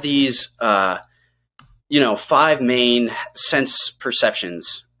 we have these, 5 main sense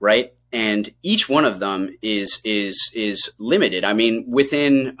perceptions, right? And each one of them is limited. I mean,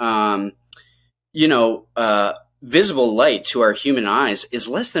 within, visible light to our human eyes is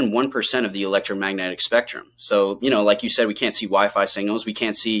less than 1% of the electromagnetic spectrum. So, like you said, we can't see Wi-Fi signals. We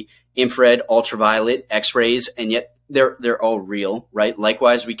can't see infrared, ultraviolet, X-rays, and yet they're all real, right?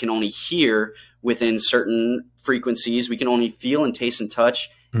 Likewise, we can only hear within certain frequencies. We can only feel and taste and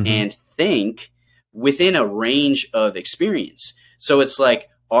touch and think within a range of experience. So it's like,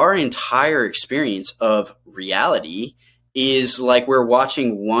 our entire experience of reality is like we're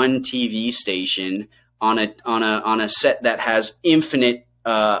watching one TV station on a set that has infinite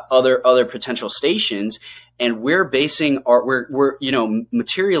other potential stations, and we're basing we're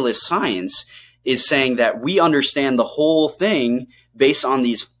materialist science is saying that we understand the whole thing based on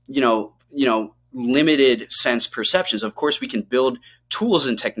these limited sense perceptions. Of course, we can build tools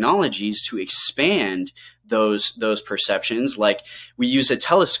and technologies to expand those perceptions. Like we use a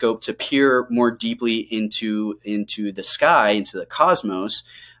telescope to peer more deeply into the sky, into the cosmos.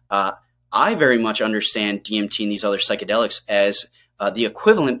 I very much understand DMT and these other psychedelics as the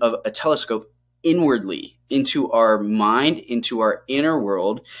equivalent of a telescope inwardly into our mind, into our inner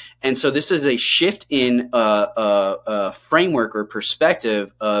world. And so this is a shift in a framework or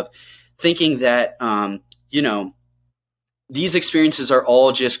perspective of thinking that, these experiences are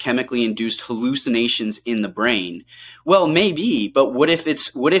all just chemically induced hallucinations in the brain. Well, maybe, but what if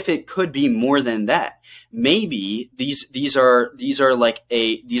it could be more than that? Maybe these are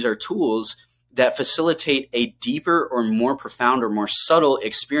tools that facilitate a deeper or more profound or more subtle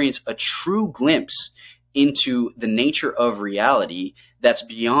experience, a true glimpse into the nature of reality that's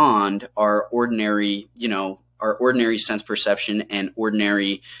beyond our ordinary sense perception and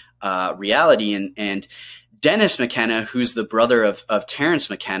ordinary reality. And Dennis McKenna, who's the brother of Terence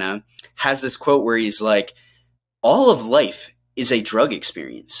McKenna, has this quote where he's like, all of life is a drug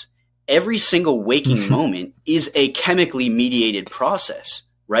experience. Every single waking moment is a chemically mediated process,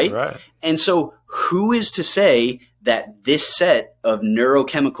 right? And so who is to say that this set of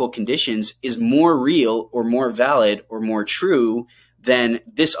neurochemical conditions is more real or more valid or more true than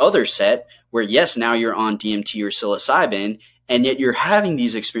this other set where, yes, now you're on DMT or psilocybin, and yet you're having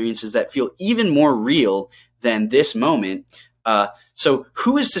these experiences that feel even more real than this moment. So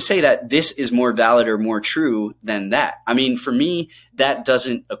who is to say that this is more valid or more true than that? I mean, for me, that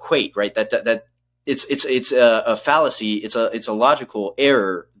doesn't equate, right? That it's a fallacy. It's a logical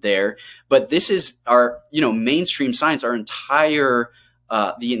error there. But this is our, mainstream science, our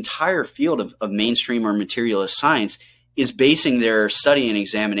the entire field of mainstream or materialist science is basing their study and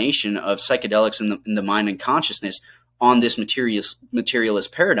examination of psychedelics in the mind and consciousness on this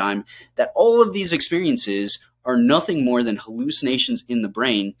materialist paradigm, that all of these experiences are nothing more than hallucinations in the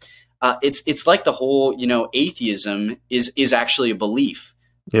brain. It's like the whole, atheism is actually a belief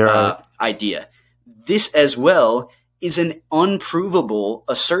idea. This as well is an unprovable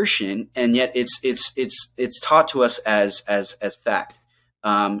assertion, and yet it's taught to us as fact.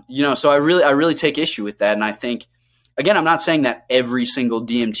 So I really take issue with that, and I think, again, I'm not saying that every single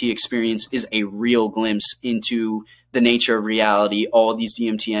DMT experience is a real glimpse into the nature of reality. All these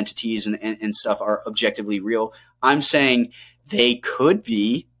DMT entities and stuff are objectively real. I'm saying they could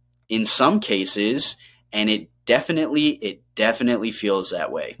be in some cases, and it definitely feels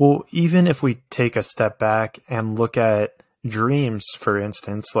that way. Well, even if we take a step back and look at dreams, for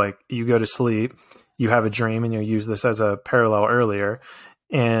instance, like you go to sleep, you have a dream, and you use this as a parallel earlier.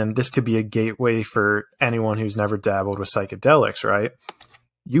 And this could be a gateway for anyone who's never dabbled with psychedelics, right?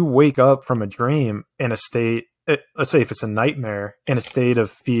 You wake up from a dream in a state, let's say if it's a nightmare, in a state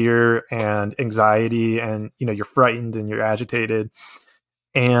of fear and anxiety, and, you're frightened and you're agitated.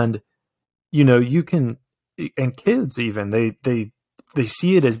 And, you can, and kids even, they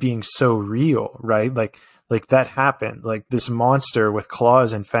see it as being so real, right? Like that happened. Like this monster with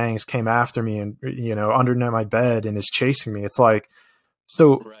claws and fangs came after me and, under my bed and is chasing me. It's like,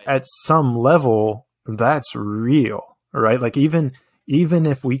 so at some level, that's real, right? Like even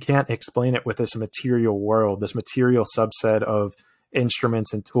if we can't explain it with this material world, this material subset of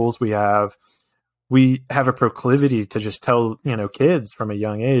instruments and tools we have a proclivity to just tell, kids from a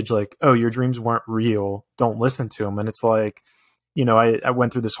young age, like, oh, your dreams weren't real. Don't listen to them. And it's like, I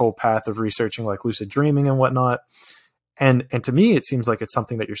went through this whole path of researching like lucid dreaming and whatnot. And to me, it seems like it's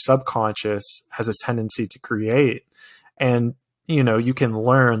something that your subconscious has a tendency to create. And you can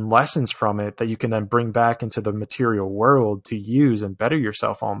learn lessons from it that you can then bring back into the material world to use and better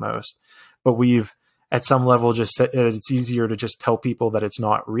yourself almost. But we've, at some level, just said it's easier to just tell people that it's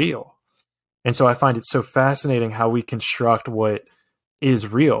not real. And so I find it so fascinating how we construct what is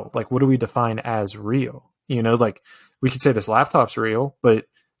real. Like, what do we define as real? Like we could say this laptop's real, but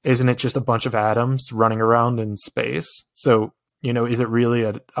isn't it just a bunch of atoms running around in space? So, is it really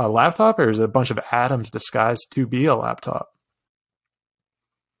a laptop, or is it a bunch of atoms disguised to be a laptop?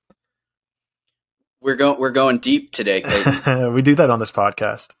 We're going deep today, Clayton. We do that on this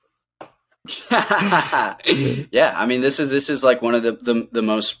podcast. Yeah, I mean, this is like one of the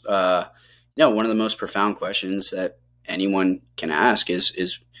most one of the most profound questions that anyone can ask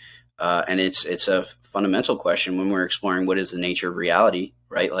is and it's a fundamental question when we're exploring what is the nature of reality,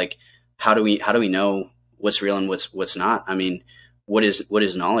 right? Like, how do we know what's real and what's not? I mean, what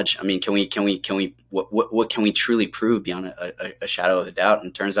is knowledge? I mean, what can we truly prove beyond a shadow of a doubt? And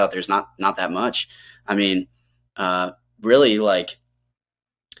it turns out there's not that much. I mean, really, like,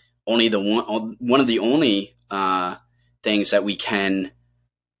 only one of the only things that we can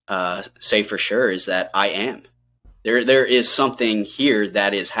say for sure is that I am. There is something here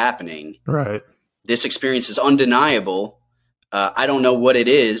that is happening. Right. this experience is undeniable. I don't know what it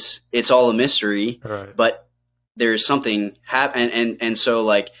is. It's all a mystery, Right. but there's something and so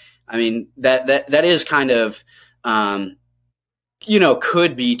like, I mean, that is kind of, could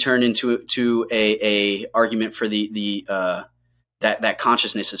be turned into a argument for that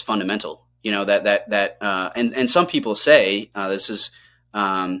consciousness is fundamental, and some people say, this is,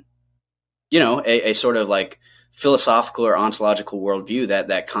 a sort of like philosophical or ontological worldview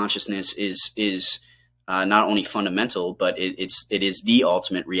that consciousness is not only fundamental, but it is the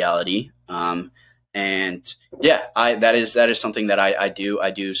ultimate reality. And yeah, that is something that I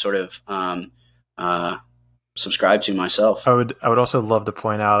do sort of subscribe to myself. I would also love to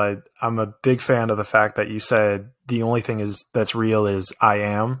point out, I'm a big fan of the fact that you said the only thing that's real is I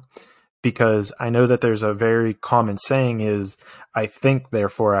am, because I know that there's a very common saying is I think,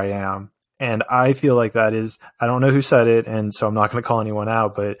 therefore I am. And I feel like that is, I don't know who said it, and so I'm not going to call anyone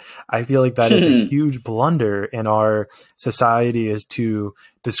out, but I feel like that is a huge blunder in our society, is to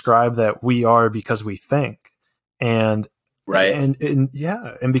describe that we are because we think. And right. And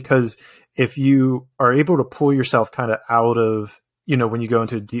because if you are able to pull yourself kind of out of, when you go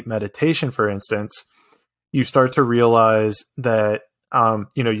into deep meditation, for instance, you start to realize that,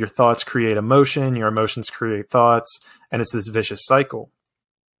 your thoughts create emotion, your emotions create thoughts, and it's this vicious cycle.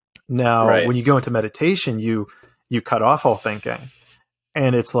 Now, right. When you go into meditation, you cut off all thinking,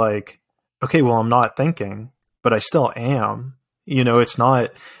 and it's like, okay, well, I'm not thinking, but I still am. It's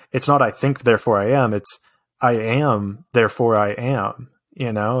not I think, therefore I am. It's I am, therefore I am.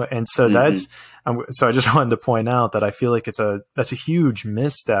 And so so I just wanted to point out that I feel like that's a huge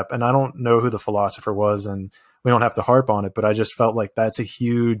misstep, and I don't know who the philosopher was, and we don't have to harp on it, but I just felt like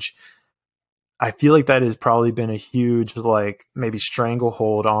I feel like that has probably been a huge, like, maybe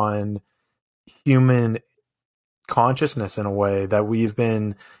stranglehold on human consciousness in a way, that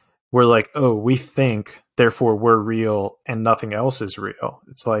we're like, oh, we think, therefore we're real, and nothing else is real.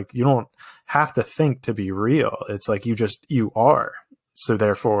 It's like, you don't have to think to be real. It's like, you are. So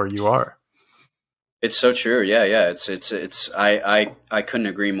therefore you are. It's so true. Yeah. Yeah. I couldn't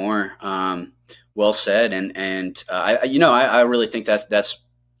agree more. Well said. And I really think that's,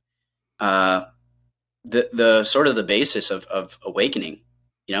 the sort of the basis of awakening,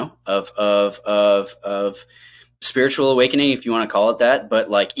 of spiritual awakening, if you want to call it that. But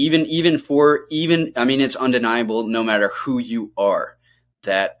like, I mean, it's undeniable, no matter who you are,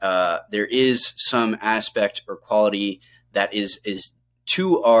 that there is some aspect or quality that is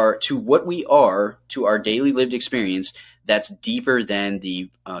to what we are, to our daily lived experience, that's deeper than the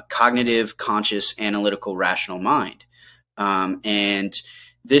cognitive, conscious, analytical, rational mind. And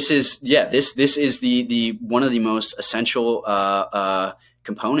this is the one of the most essential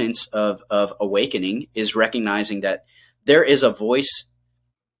components of awakening, is recognizing that there is a voice,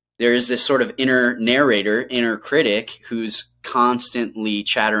 there is this sort of inner narrator, inner critic, who's constantly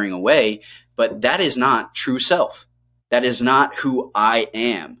chattering away, but that is not true self. That is not who I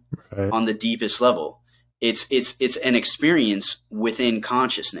am. Right. On the deepest level. It's an experience within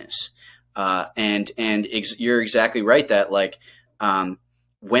consciousness. You're exactly right that, like,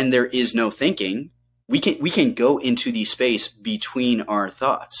 when there is no thinking, we can go into the space between our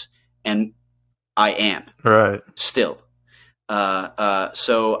thoughts, and I am right still.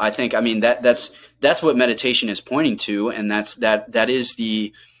 So I think, I mean, that's what meditation is pointing to, and that is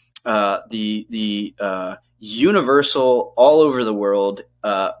the universal, all over the world,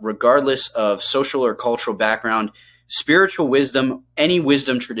 regardless of social or cultural background, spiritual wisdom, any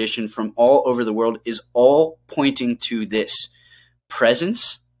wisdom tradition from all over the world, is all pointing to this: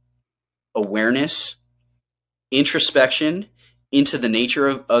 presence, awareness, introspection into the nature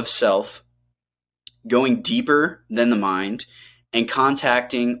of self, going deeper than the mind, and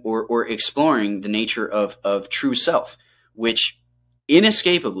contacting or exploring the nature of true self, which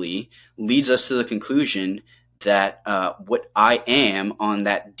inescapably leads us to the conclusion that what I am on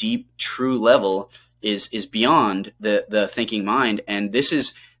that deep, true level is beyond the thinking mind. And this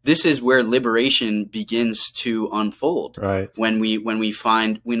is where liberation begins to unfold. Right. When we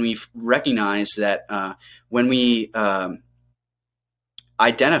recognize that, when we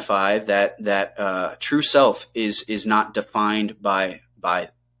identify that true self is not defined by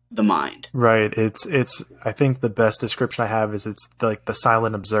the mind. Right. It's I think the best description I have is it's like the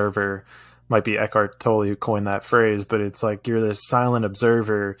silent observer. Might be Eckhart Tolle who coined that phrase, but it's like you're this silent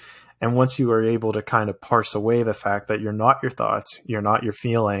observer, and once you are able to kind of parse away the fact that you're not your thoughts, you're not your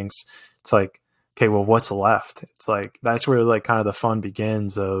feelings, it's like, okay, well, what's left? It's like, that's where like kind of the fun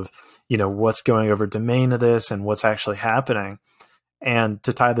begins of, what's going over domain of this and what's actually happening. And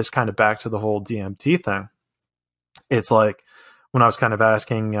to tie this kind of back to the whole DMT thing, it's like when I was kind of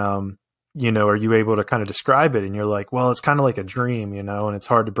asking are you able to kind of describe it? And you're like, well, it's kind of like a dream, and it's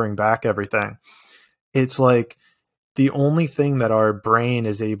hard to bring back everything. It's like the only thing that our brain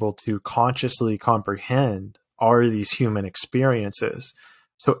is able to consciously comprehend are these human experiences.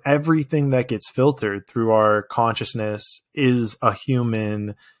 So everything that gets filtered through our consciousness is a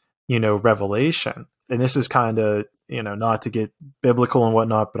human, revelation. And this is kind of, not to get biblical and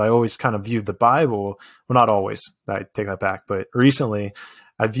whatnot, but I always kind of viewed the Bible, well, not always, I take that back, but recently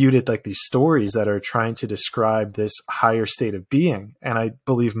I viewed it like these stories that are trying to describe this higher state of being. And I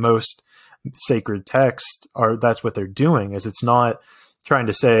believe most sacred texts that's what they're doing, is it's not trying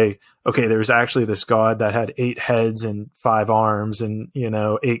to say, okay, there's actually this God that had 8 heads and 5 arms and,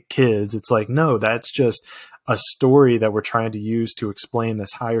 8 kids. It's like, no, that's just a story that we're trying to use to explain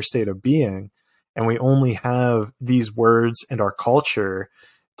this higher state of being. And we only have these words and our culture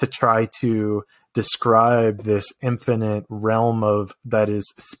to try to describe this infinite realm that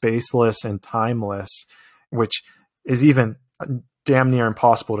is spaceless and timeless, which is even damn near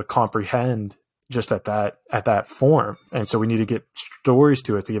impossible to comprehend just at that form. And so we need to get stories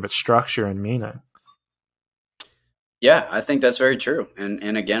to it to give it structure and meaning. Yeah, I think that's very true.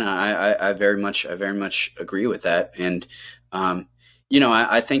 And again, I very much agree with that. And,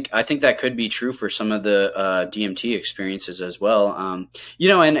 I think that could be true for some of the DMT experiences as well.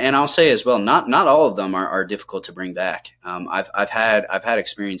 And I'll say as well, not all of them are difficult to bring back. I've had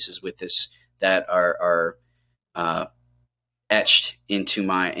experiences with this that are etched into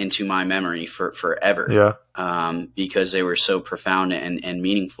my memory for forever. Yeah. Because they were so profound and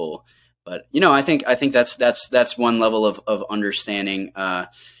meaningful. But I think that's one level of understanding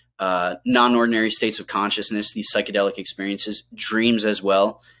non-ordinary states of consciousness, these psychedelic experiences, dreams as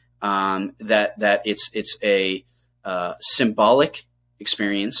well. That it's a symbolic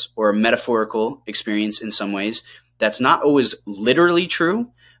experience or a metaphorical experience in some ways. That's not always literally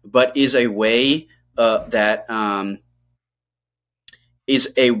true, but is a way that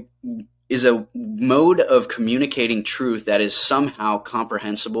is a mode of communicating truth that is somehow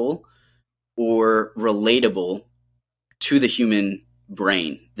comprehensible or relatable to the human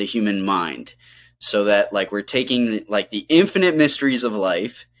brain, the human mind, so that like we're taking like the infinite mysteries of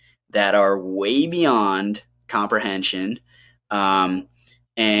life that are way beyond comprehension, and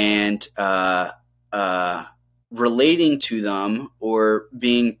relating to them or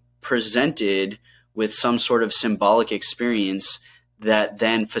being presented with some sort of symbolic experience that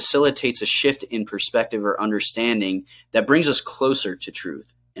then facilitates a shift in perspective or understanding that brings us closer to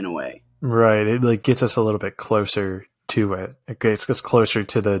truth in a way. Right. It like gets us a little bit closer to it. It gets us closer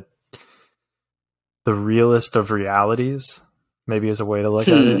to the realist of realities, maybe, is a way to look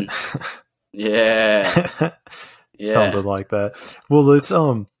at it. Yeah. Something like that. Well, let's we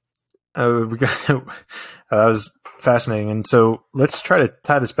got that was fascinating. And so let's try to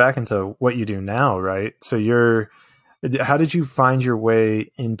tie this back into what you do now, right? So how did you find your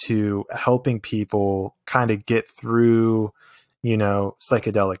way into helping people kind of get through,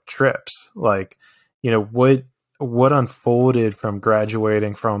 psychedelic trips? Like, what unfolded from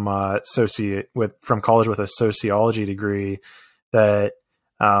graduating from from college with a sociology degree that,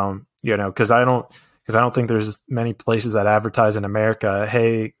 because I don't think there's many places that advertise in America,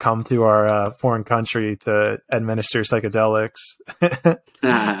 hey, come to our foreign country to administer psychedelics.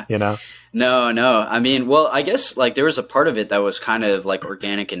 No. I mean, well, I guess like there was a part of it that was kind of like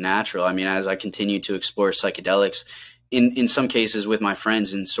organic and natural. I mean, as I continued to explore psychedelics in some cases with my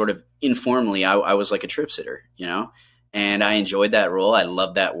friends and sort of informally, I was like a trip sitter, and I enjoyed that role. I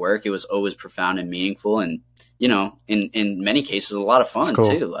loved that work. It was always profound and meaningful. And, in many cases, a lot of fun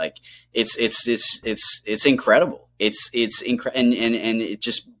too. Like it's incredible. And it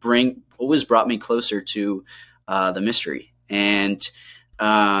just always brought me closer to the mystery. And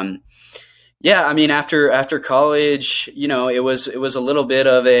yeah, I mean, after college, it was a little bit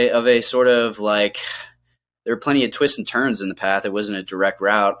of a sort of like, there were plenty of twists and turns in the path. It wasn't a direct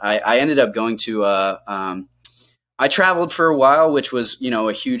route. I ended up going to I traveled for a while, which was,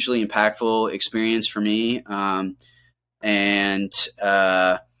 a hugely impactful experience for me. And when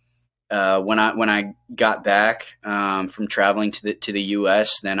I got back from traveling to the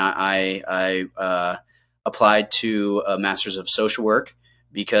U.S., then I applied to a Master's of Social Work,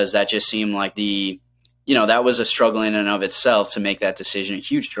 because that just seemed like that was a struggle in and of itself to make that decision, a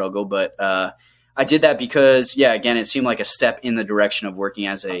huge struggle. But I did that because, again, it seemed like a step in the direction of working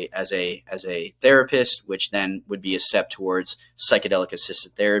as a therapist, which then would be a step towards psychedelic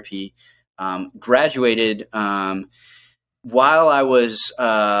assisted therapy. Graduated. While I was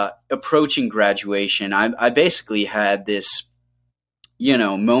approaching graduation, I basically had this,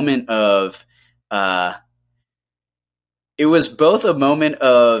 moment of, it was both a moment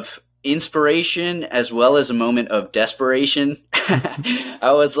of inspiration as well as a moment of desperation.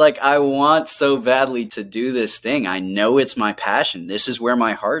 I was like, I want so badly to do this thing. I know it's my passion. This is where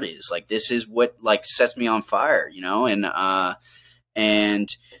my heart is. Like, this is what like sets me on fire, you know?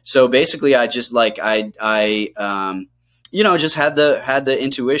 And so basically I just like, you know, just had the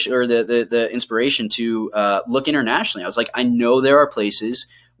intuition or the inspiration to look internationally. I was like, I know there are places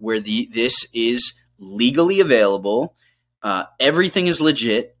where this is legally available. Everything is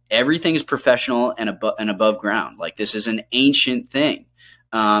legit. Everything is professional and above ground. Like, this is an ancient thing.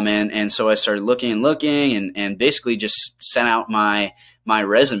 And so I started looking and basically just sent out my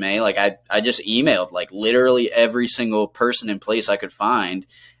resume. Like, I just emailed like literally every single person and place I could find.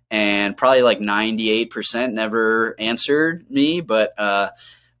 And probably like 98% never answered me. But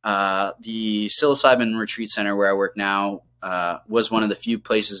the Psilocybin Retreat Center where I work now was one of the few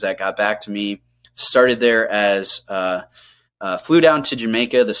places that got back to me. Started there as flew down to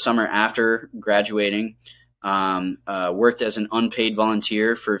Jamaica the summer after graduating. Worked as an unpaid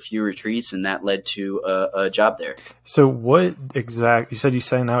volunteer for a few retreats, and that led to a job there. So what you said you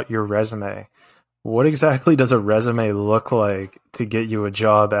sent out your resume. What exactly does a resume look like to get you a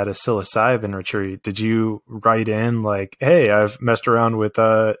job at a psilocybin retreat? Did you write in like, hey, I've messed around with,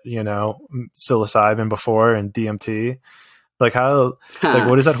 psilocybin before and DMT? Like how, like,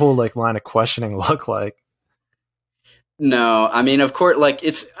 what does that whole like line of questioning look like? No, I mean, of course, like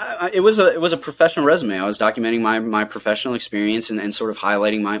it was a professional resume. I was documenting my professional experience and sort of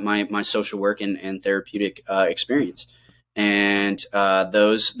highlighting my social work and therapeutic experience. And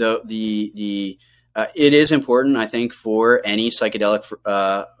it is important, I think, for any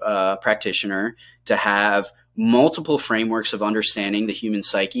psychedelic practitioner to have multiple frameworks of understanding the human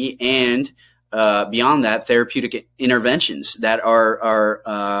psyche and beyond that, therapeutic interventions that are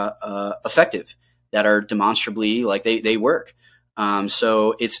effective, that are demonstrably like they work.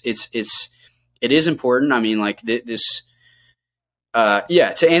 So it is important. I mean, like this.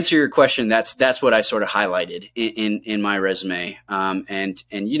 To answer your question, that's what I sort of highlighted in my resume. And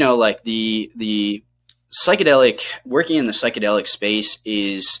you know, like the psychedelic, working in the psychedelic space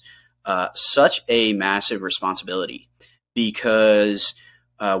is such a massive responsibility because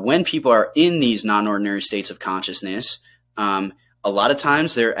when people are in these non-ordinary states of consciousness, a lot of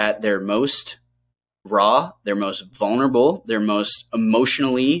times they're at their most raw, their most vulnerable, their most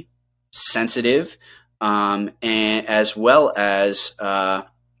emotionally sensitive, and as well as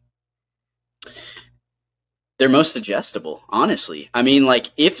they're most digestible, honestly. I mean,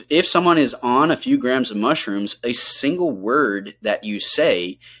 like if someone is on a few grams of mushrooms, a single word that you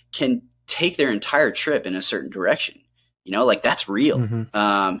say can take their entire trip in a certain direction. You know, like that's real.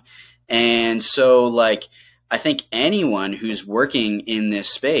 Mm-hmm. And so like, I think anyone who's working in this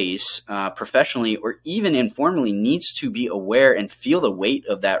space professionally or even informally needs to be aware and feel the weight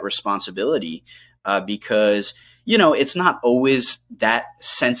of that responsibility because, you know, it's not always that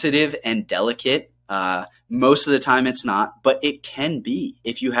sensitive and delicate. Most of the time it's not, but it can be.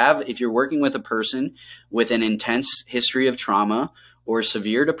 If you're working with a person with an intense history of trauma or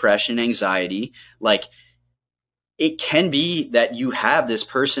severe depression, anxiety, like it can be that you have this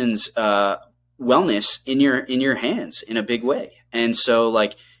person's wellness in your hands in a big way. And so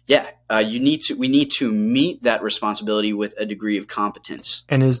like, we need to meet that responsibility with a degree of competence.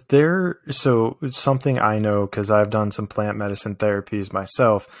 And is there, so something I know, cause I've done some plant medicine therapies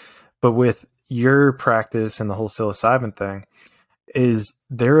myself, but with your practice and the whole psilocybin thing, is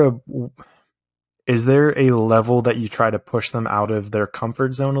there a level that you try to push them out of their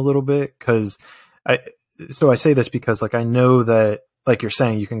comfort zone a little bit? Cause I say this because like, I know that, like you're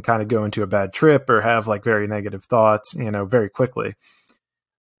saying, you can kind of go into a bad trip or have like very negative thoughts, you know, very quickly.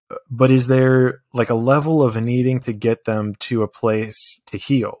 But is there like a level of needing to get them to a place to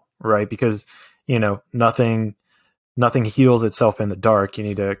heal, right? Because, you know, nothing heals itself in the dark. You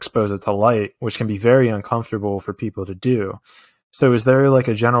need to expose it to light, which can be very uncomfortable for people to do. So is there like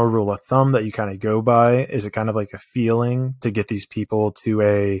a general rule of thumb that you kind of go by? Is it kind of like a feeling to get these people to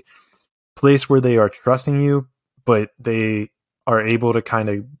a place where they are trusting you, but they are able to kind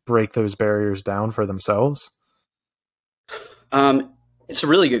of break those barriers down for themselves? It's a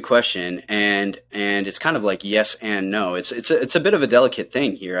really good question, and it's kind of like yes and no. It's a bit of a delicate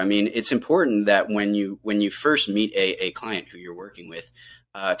thing here. I mean, it's important that when you first meet a client who you're working with,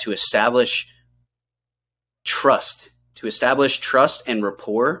 to establish trust and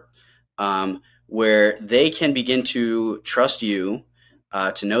rapport, where they can begin to trust you,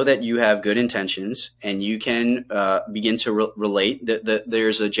 to know that you have good intentions, and you can begin to relate that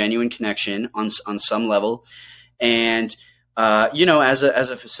there's a genuine connection on some level, and you know, as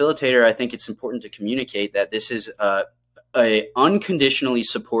a facilitator, I think it's important to communicate that this is a unconditionally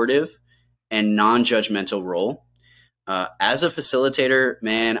supportive and non-judgmental role. As a facilitator,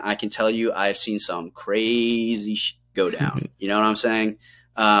 man, I can tell you I've seen some crazy go down. You know what I'm saying?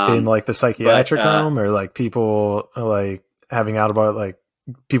 In like the psychiatric realm, or like people like having out about like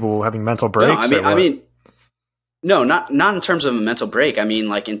people having mental breaks? No, I mean, no, not in terms of a mental break. I mean,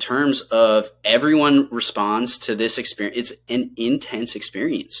 like in terms of everyone responds to this experience. It's an intense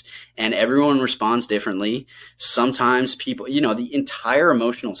experience, and everyone responds differently. Sometimes people, the entire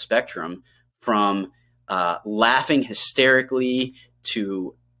emotional spectrum from laughing hysterically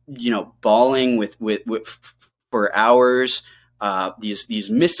to, bawling with for hours, these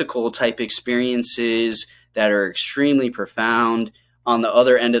mystical type experiences that are extremely profound. On the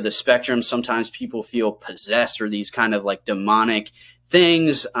other end of the spectrum, sometimes people feel possessed or these kind of like demonic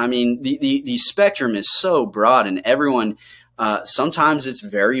things. I mean, the spectrum is so broad, and everyone, sometimes it's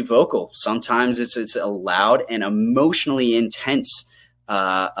very vocal. Sometimes it's a loud and emotionally intense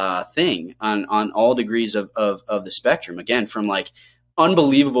thing on all degrees of the spectrum. Again, from like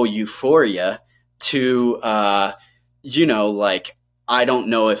unbelievable euphoria to, like, I don't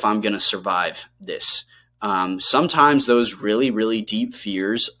know if I'm going to survive this. Sometimes those really, really deep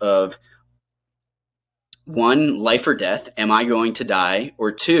fears of, one, life or death, am I going to die?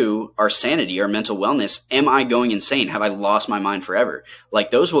 Or two, our sanity, our mental wellness, am I going insane? Have I lost my mind forever?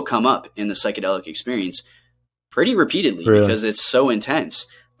 Like those will come up in the psychedelic experience pretty repeatedly because it's so intense.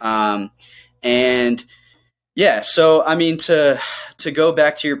 And yeah, so I mean, to go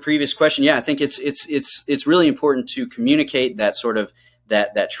back to your previous question, yeah, I think it's really important to communicate that sort of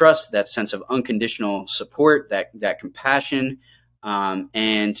that trust, that sense of unconditional support, that compassion,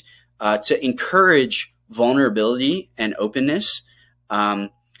 and to encourage vulnerability and openness.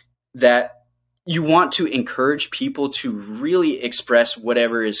 That you want to encourage people to really express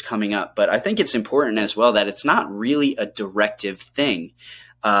whatever is coming up. But I think it's important as well that it's not really a directive thing.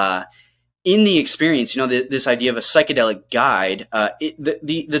 In the experience, this idea of a psychedelic guide,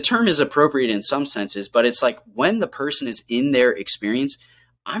 the term is appropriate in some senses, but it's like when the person is in their experience,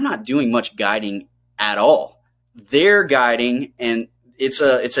 I'm not doing much guiding at all. They're guiding, and it's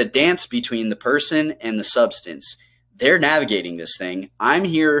a dance between the person and the substance. They're navigating this thing. I'm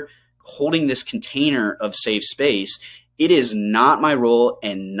here holding this container of safe space. It is not my role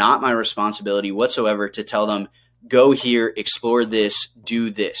and not my responsibility whatsoever to tell them, go here, explore this, do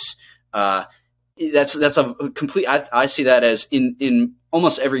this. That's a complete, I see that as in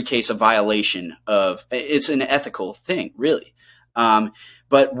almost every case, a violation of, it's an ethical thing, really.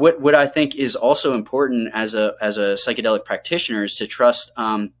 But what I think is also important as a psychedelic practitioner is to trust,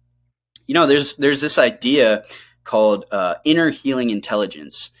 there's this idea called inner healing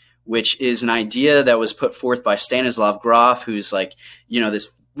intelligence, which is an idea that was put forth by Stanislav Grof, who's like, this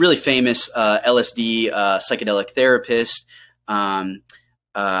really famous LSD psychedelic therapist.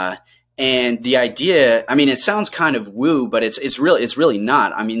 And the idea, I mean, it sounds kind of woo, but it's really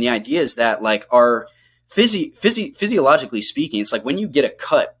not. I mean, the idea is that like our physiologically speaking, it's like when you get a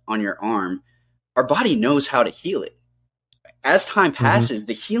cut on your arm, our body knows how to heal it. As time passes,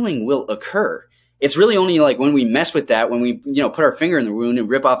 the healing will occur. It's really only like when we mess with that, when we, put our finger in the wound and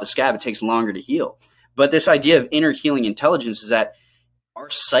rip off the scab, it takes longer to heal. But this idea of inner healing intelligence is that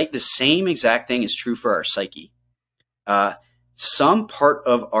the same exact thing is true for our psyche. Some part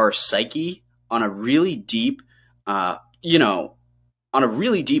of our psyche on a really deep, level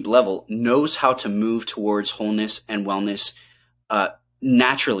knows how to move towards wholeness and wellness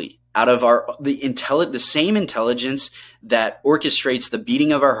naturally out of the same intelligence that orchestrates the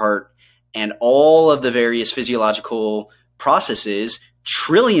beating of our heart and all of the various physiological processes,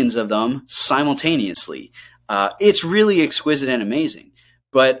 trillions of them simultaneously. It's really exquisite and amazing.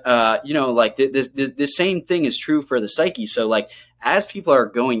 But, the same thing is true for the psyche. So like as people are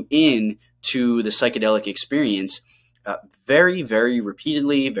going in to the psychedelic experience, very, very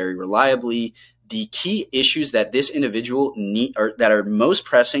repeatedly, very reliably, the key issues that this individual need, or that are most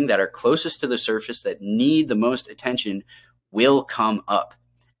pressing, that are closest to the surface, that need the most attention will come up.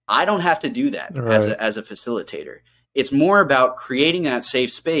 I don't have to do that as a facilitator. It's more about creating that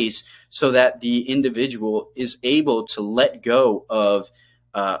safe space so that the individual is able to let go of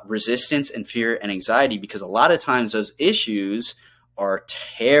resistance and fear and anxiety, because a lot of times those issues are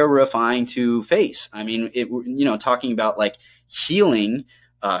terrifying to face. I mean, talking about like healing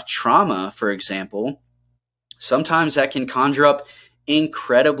trauma, for example, sometimes that can conjure up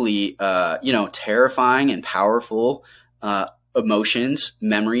incredibly, terrifying and powerful emotions,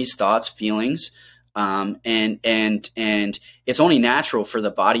 memories, thoughts, feelings. And it's only natural for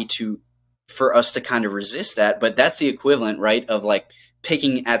the body for us to kind of resist that. But that's the equivalent, right, of like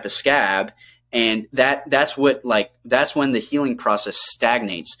picking at the scab. And that's when the healing process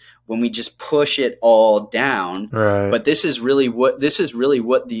stagnates, when we just push it all down. Right. But this is really what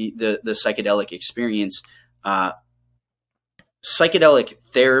the psychedelic experience, psychedelic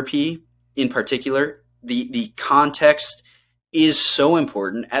therapy in particular, the context is so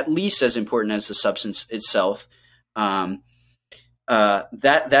important, at least as important as the substance itself. It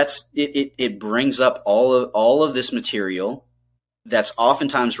brings up all of this material that's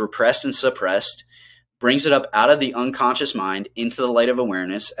oftentimes repressed and suppressed, brings it up out of the unconscious mind into the light of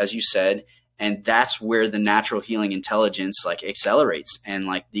awareness, as you said, and that's where the natural healing intelligence like accelerates, and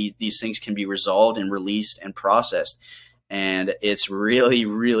like these things can be resolved and released and processed. And it's really,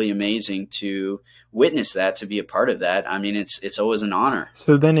 really amazing to witness that, to be a part of that. I mean, it's always an honor.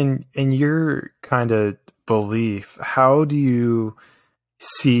 So then in your kind of belief, how do you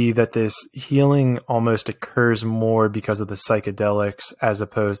see that this healing almost occurs more because of the psychedelics as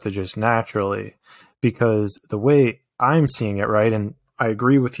opposed to just naturally? Because the way I'm seeing it, right, and I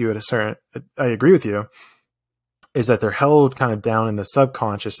agree with you is that they're held kind of down in the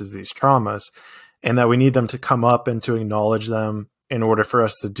subconscious as these traumas, and that we need them to come up and to acknowledge them in order for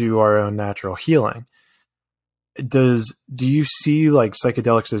us to do our own natural healing. Do you see like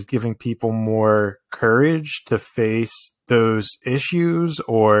psychedelics as giving people more courage to face those issues,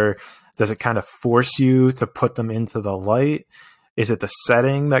 or does it kind of force you to put them into the light? Is it the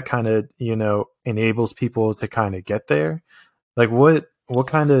setting that kind of, enables people to kind of get there? Like what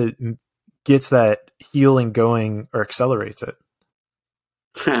kind of gets that healing going or accelerates it?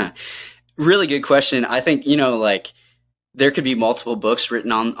 Really good question. I think, there could be multiple books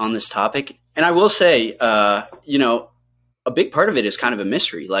written on this topic. And I will say, a big part of it is kind of a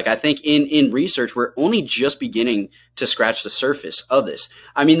mystery. Like, I think in research, we're only just beginning to scratch the surface of this.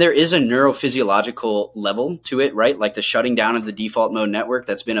 I mean, there is a neurophysiological level to it, right? Like the shutting down of the default mode network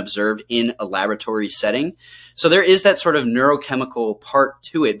that's been observed in a laboratory setting. So there is that sort of neurochemical part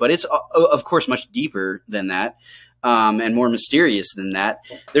to it, but it's of course much deeper than that, and more mysterious than that.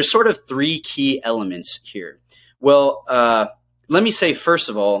 There's sort of three key elements here. Well, let me say, first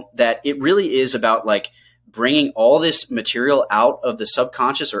of all, that it really is about like bringing all this material out of the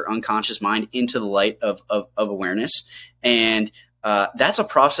subconscious or unconscious mind into the light of awareness. And that's a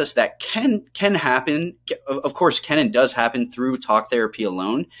process that can happen, of course, can and does happen through talk therapy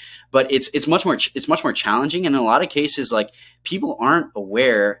alone, but it's much more challenging. And in a lot of cases, like, people aren't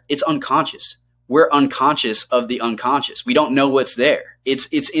aware it's unconscious. We're unconscious of the unconscious. We don't know what's there.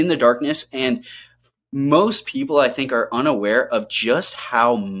 It's in the darkness, and most people, I think, are unaware of just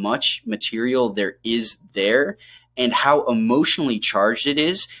how much material there is there, and how emotionally charged it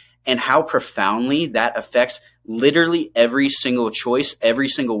is, and how profoundly that affects literally every single choice, every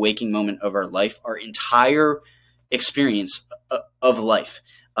single waking moment of our life, our entire experience of life.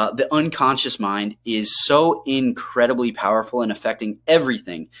 The unconscious mind is so incredibly powerful and affecting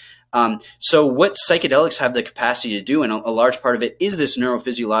everything. So what psychedelics have the capacity to do, and a large part of it is this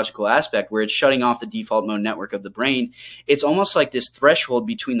neurophysiological aspect where it's shutting off the default mode network of the brain. It's almost like this threshold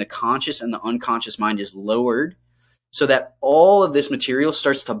between the conscious and the unconscious mind is lowered so that all of this material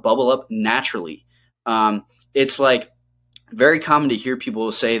starts to bubble up naturally. It's like very common to hear people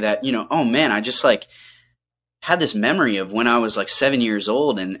say that, oh man, I just like had this memory of when I was like 7 years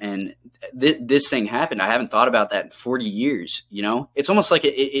old and this thing happened. I haven't thought about that in 40 years. It's almost like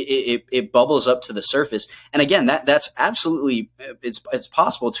it bubbles up to the surface. And again, that's absolutely, it's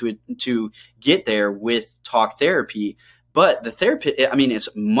possible to get there with talk therapy, but the therapy, I mean, it's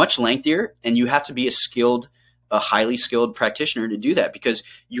much lengthier, and you have to be a highly skilled practitioner to do that, because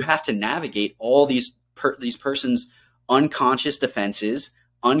you have to navigate all these person's unconscious defenses,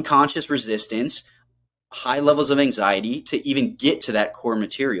 unconscious resistance, high levels of anxiety to even get to that core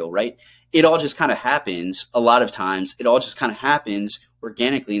material, right? It all just kind of happens a lot of times. It all just kind of happens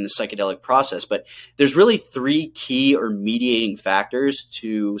organically in the psychedelic process. But there's really three key or mediating factors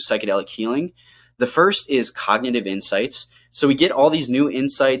to psychedelic healing. The first is cognitive insights. So we get all these new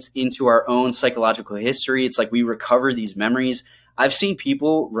insights into our own psychological history. It's like we recover these memories. I've seen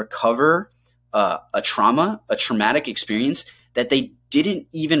people recover a traumatic experience that they didn't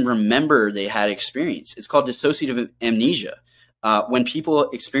even remember they had experienced. It's called dissociative amnesia. When people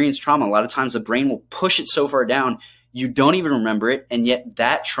experience trauma, a lot of times the brain will push it so far down, you don't even remember it, and yet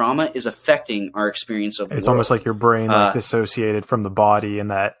that trauma is affecting our experience of the It's world. almost like your brain like dissociated from the body in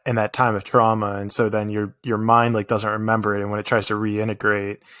that time of trauma, and so then your mind like doesn't remember it, and when it tries to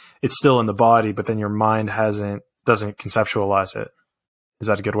reintegrate, it's still in the body, but then your mind doesn't conceptualize it. Is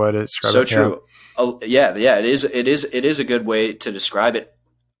that a good way to describe it? So true. Yeah, it is. It is a good way to describe it.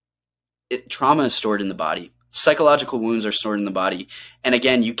 Trauma is stored in the body. Psychological wounds are stored in the body. And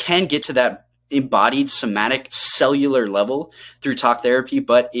again, you can get to that embodied somatic cellular level through talk therapy,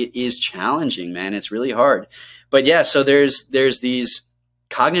 but it is challenging, man. It's really hard. But yeah, so there's these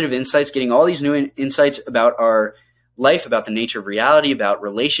cognitive insights, getting all these new insights about our life, about the nature of reality, about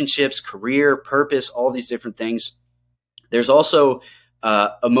relationships, career, purpose, all these different things. There's also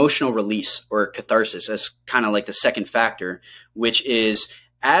emotional release or catharsis as kind of like the second factor, which is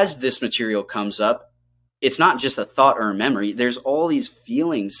as this material comes up, it's not just a thought or a memory. There's all these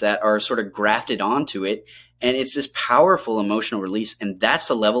feelings that are sort of grafted onto it. And it's this powerful emotional release. And that's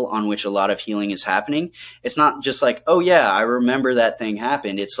the level on which a lot of healing is happening. It's not just like, oh yeah, I remember that thing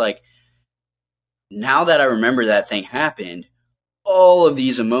happened. It's like, now that I remember that thing happened, all of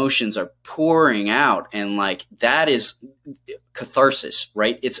these emotions are pouring out. And like, that is catharsis,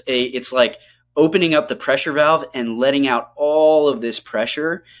 right? It's like opening up the pressure valve and letting out all of this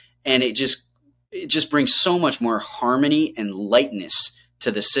pressure. And it just brings so much more harmony and lightness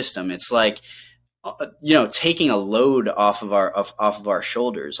to the system. It's like, taking a load off of our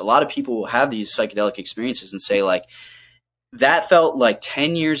shoulders. A lot of people will have these psychedelic experiences and say like, that felt like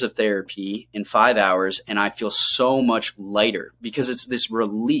 10 years of therapy in 5 hours. And I feel so much lighter because it's this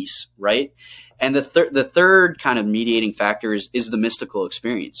release, right? And the third kind of mediating factor is the mystical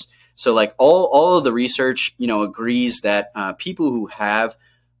experience. So like all of the research, agrees that people who have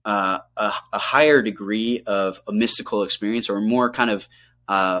a higher degree of a mystical experience or more kind of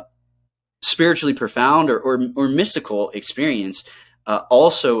spiritually profound or mystical experience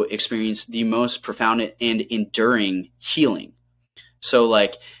also experience the most profound and enduring healing. So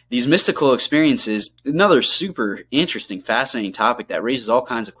like these mystical experiences, another super interesting, fascinating topic that raises all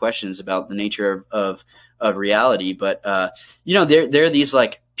kinds of questions about the nature of reality. But, there are these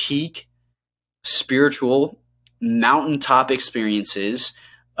like peak spiritual mountaintop experiences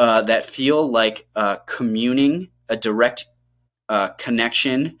that feel like communing, a direct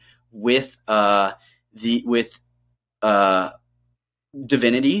connection with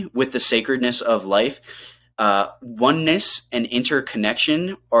divinity, with the sacredness of life. Oneness and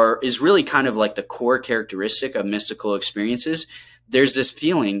interconnection is really kind of like the core characteristic of mystical experiences. There's this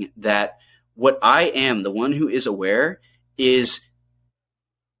feeling that what I am, the one who is aware, is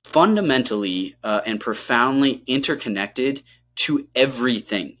fundamentally and profoundly interconnected to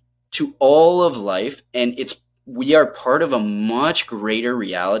everything, to all of life, and we are part of a much greater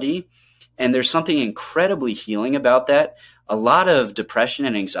reality. And there's something incredibly healing about that. A lot of depression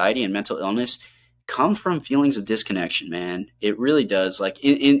and anxiety and mental illness come from feelings of disconnection, man. It really does. Like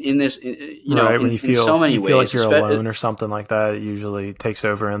in this, when you feel, in so many you ways, feel like you're alone or something like that, it usually takes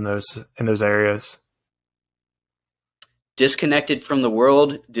over in those areas. Disconnected from the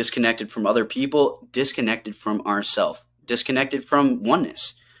world, disconnected from other people, disconnected from ourself, disconnected from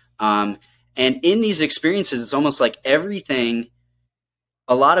oneness. And in these experiences, it's almost like everything.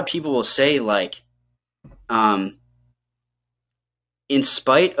 A lot of people will say like, in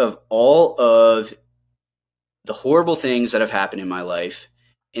spite of all of the horrible things that have happened in my life,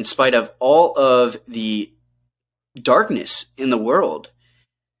 in spite of all of the darkness in the world,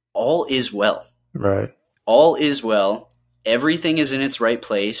 all is well. Right. All is well. Everything is in its right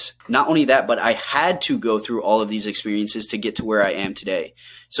place. Not only that, but I had to go through all of these experiences to get to where I am today.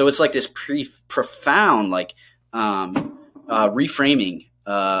 So it's like this profound, like, reframing,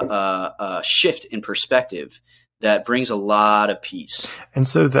 shift in perspective that brings a lot of peace. And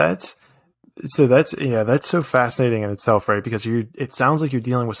so that's so fascinating in itself, right? Because it sounds like you're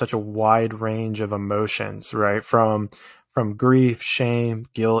dealing with such a wide range of emotions, right? From grief, shame,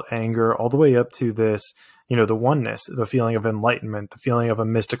 guilt, anger, all the way up to this, the oneness, the feeling of enlightenment, the feeling of a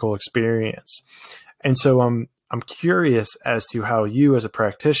mystical experience. And so I'm curious as to how you as a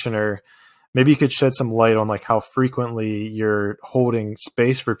practitioner, maybe you could shed some light on like how frequently you're holding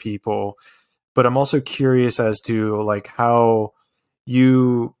space for people, but I'm also curious as to like how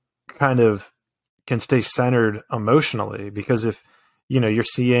you kind of can stay centered emotionally, because if, you're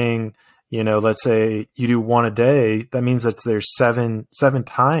seeing, let's say you do one a day, that means that there's seven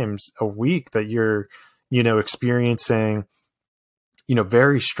times a week that you're, experiencing,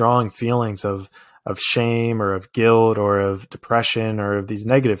 very strong feelings of shame or of guilt or of depression or of these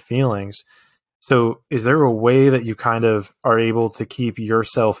negative feelings. So is there a way that you kind of are able to keep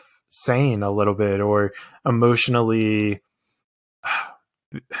yourself sane a little bit, or emotionally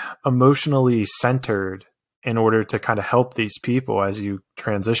centered in order to kind of help these people as you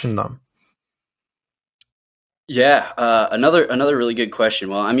transition them? Yeah, another really good question.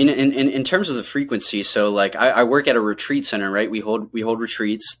 Well, I mean, in terms of the frequency, so like I work at a retreat center, right? We hold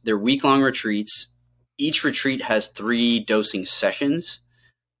retreats. They're week-long retreats. Each retreat has 3 dosing sessions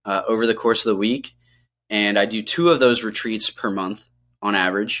over the course of the week, and I do 2 of those retreats per month on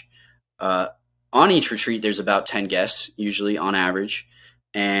average. on each retreat, there's about 10 guests usually on average.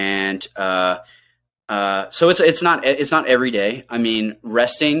 And, so it's not every day. I mean,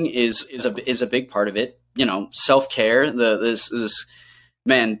 resting is a big part of it. You know, self-care, this is,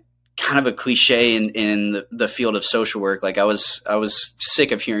 man, kind of a cliche in the field of social work. Like I was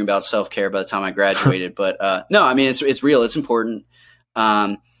sick of hearing about self-care by the time I graduated, but, no, I mean, it's real. It's important.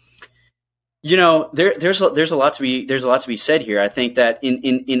 You know, there's a lot to be said here. I think that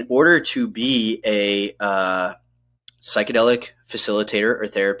in order to be a, psychedelic facilitator or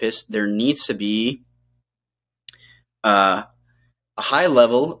therapist, there needs to be, a high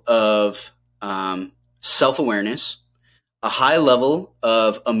level of, self-awareness, a high level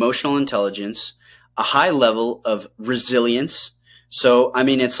of emotional intelligence, a high level of resilience. So, I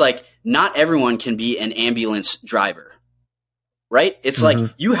mean, it's like not everyone can be an ambulance driver, right? It's like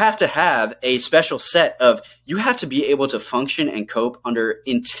you have to have a special set of, you have to be able to function and cope under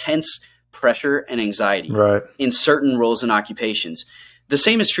intense pressure and anxiety in certain roles and occupations. The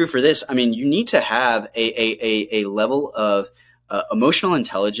same is true for this. I mean, you need to have a level of emotional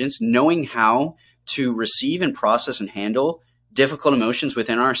intelligence, knowing how to receive and process and handle difficult emotions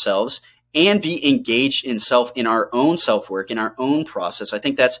within ourselves, and be engaged in our own self-work, in our own process. I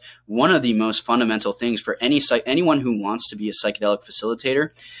think that's one of the most fundamental things for anyone who wants to be a psychedelic facilitator.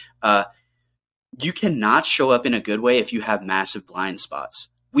 You cannot show up in a good way if you have massive blind spots.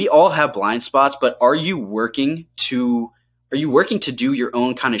 We all have blind spots, but are you working to do your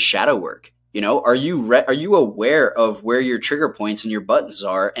own kind of shadow work? You know, are you aware of where your trigger points and your buttons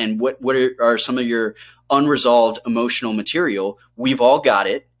are, and what are some of your unresolved emotional material? We've all got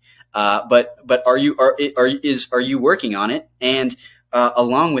it, but are you working on it? And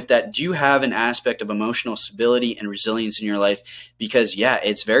along with that, do you have an aspect of emotional stability and resilience in your life? Because yeah,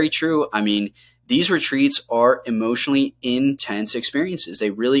 it's very true. I mean, these retreats are emotionally intense experiences.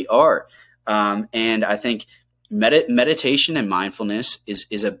 They really are, and I think meditation and mindfulness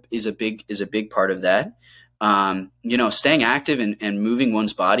is a big part of that. You know, staying active and moving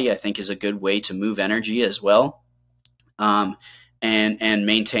one's body, I think, is a good way to move energy as well, and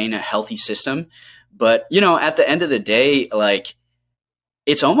maintain a healthy system. But, you know, at the end of the day, like,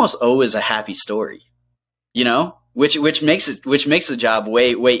 it's almost always a happy story, you know, which makes the job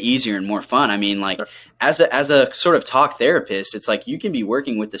way easier and more fun. I mean, like, as a sort of talk therapist, it's like you can be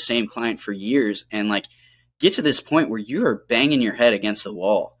working with the same client for years and like get to this point where you are banging your head against the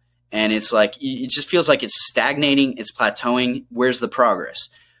wall, and it's like it just feels like it's stagnating, it's plateauing. Where's the progress?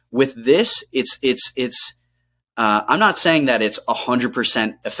 With this, it's I'm not saying that it's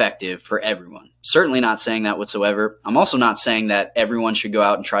 100% effective for everyone. Certainly not saying that whatsoever. I'm also not saying that everyone should go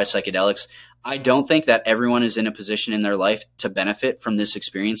out and try psychedelics. I don't think that everyone is in a position in their life to benefit from this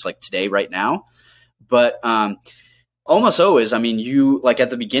experience like today, right now. But almost always, I mean, you, like,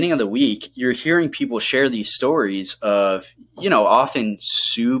 at the beginning of the week, you're hearing people share these stories of, you know, often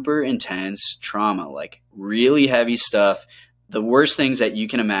super intense trauma, like really heavy stuff, the worst things that you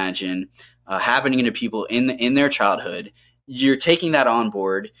can imagine happening to people in their childhood. You're taking that on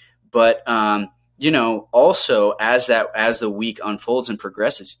board, but you know, also as the week unfolds and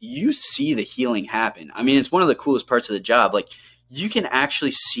progresses, you see the healing happen. I mean, it's one of the coolest parts of the job. Like, you can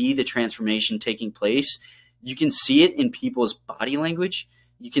actually see the transformation taking place. You can see it in people's body language.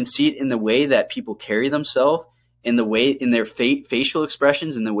 You can see it in the way that people carry themselves, in their facial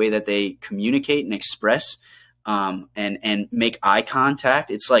expressions, in the way that they communicate and express, and make eye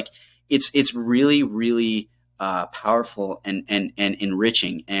contact. It's like, it's really, really powerful and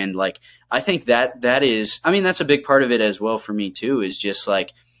enriching. And like, I think that is, I mean, that's a big part of it as well for me too, is just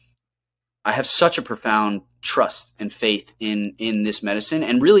like, I have such a profound trust and faith in this medicine,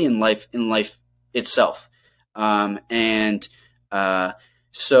 and really in life itself.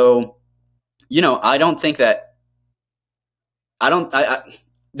 So, you know, I don't think that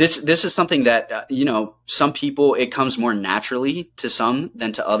this is something that, you know, some people, it comes more naturally to some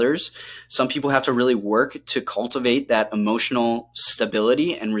than to others. Some people have to really work to cultivate that emotional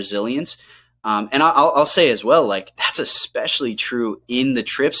stability and resilience. And I'll say as well, like, that's especially true in the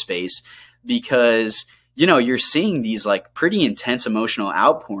trip space, because, you know, you're seeing these like pretty intense emotional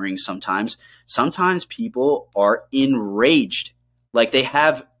outpourings sometimes. Sometimes people are enraged. Like, they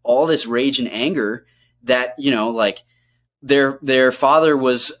have all this rage and anger that, you know, like, their father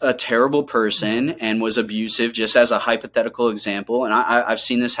was a terrible person and was abusive, just as a hypothetical example. And I've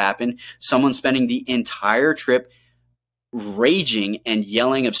seen this happen. Someone spending the entire trip raging and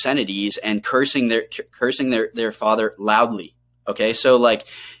yelling obscenities and cursing their father loudly. Okay. So like,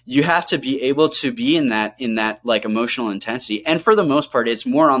 you have to be able to be in that like emotional intensity. And for the most part, it's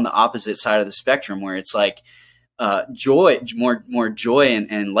more on the opposite side of the spectrum, where it's like, more joy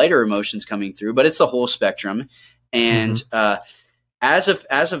and lighter emotions coming through, but it's the whole spectrum. And as a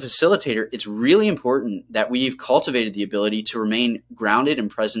facilitator, it's really important that we've cultivated the ability to remain grounded and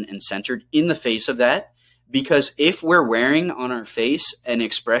present and centered in the face of that. Because if we're wearing on our face an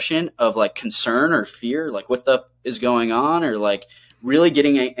expression of like concern or fear, like what the is going on, or like really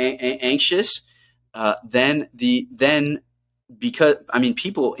getting anxious, then because I mean,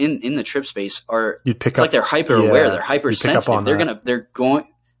 people in the trip space are, like they're hyper aware, they're hypersensitive.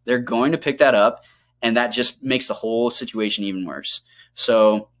 They're going to pick that up, and that just makes the whole situation even worse.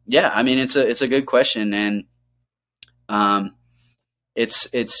 So yeah, I mean, it's a good question, and it's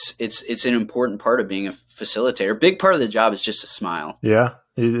an important part of being a facilitator. A big part of the job is just to smile. Yeah.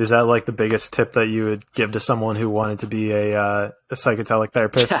 Is that like the biggest tip that you would give to someone who wanted to be a psychedelic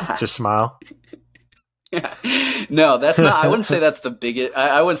therapist? Just smile. Yeah. No, that's not. I wouldn't say that's the biggest.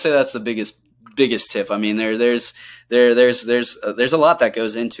 I wouldn't say that's the biggest tip. I mean, there's a lot that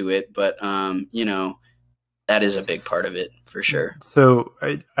goes into it, but that is a big part of it for sure. So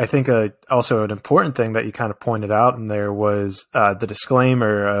I think also an important thing that you kind of pointed out in there was the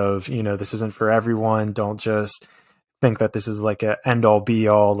disclaimer of, this isn't for everyone. Don't just think that this is like a end all be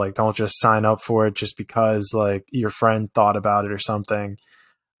all. Like, don't just sign up for it just because like your friend thought about it or something.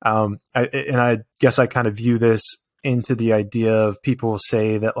 I guess I kind of view this into the idea of people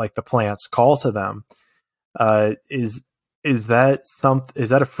say that like the plants call to them. Is that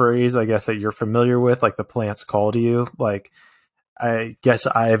a phrase, I guess, that you're familiar with? Like the plants call to you? Like, I guess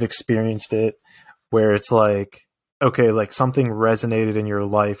I've experienced it where it's like, okay, like something resonated in your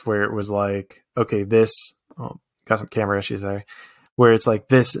life where it was like, okay, got some camera issues there, where it's like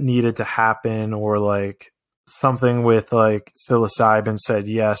this needed to happen, or like something with like psilocybin said,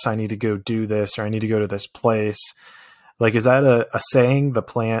 yes, I need to go do this, or I need to go to this place. Like, is that a saying the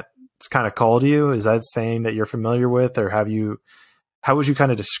plant kind of called you? Is that a saying that you're familiar with, or how would you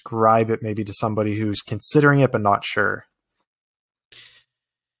kind of describe it maybe to somebody who's considering it but not sure?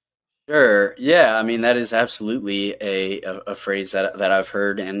 Sure. Yeah. I mean, that is absolutely a phrase that I've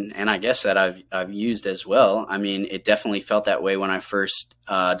heard, and I guess that I've used as well. I mean, it definitely felt that way when I first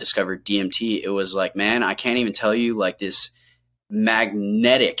discovered DMT. It was like, man, I can't even tell you, like this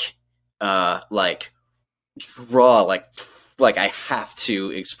magnetic like draw, like I have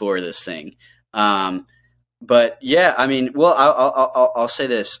to explore this thing. But yeah, I mean, well, I'll say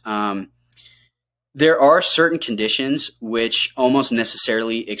this. There are certain conditions which almost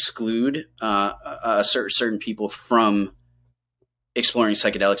necessarily exclude certain people from exploring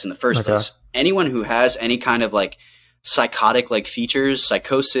psychedelics in the first place. Anyone who has any kind of like psychotic like features,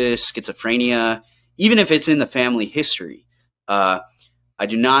 psychosis, schizophrenia, even if it's in the family history, I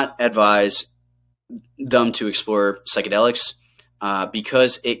do not advise them to explore psychedelics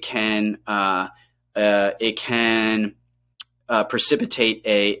because it can precipitate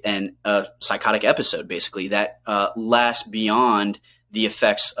a psychotic episode, basically, that lasts beyond the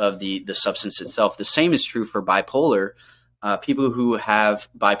effects of the substance itself. The same is true for bipolar. People who have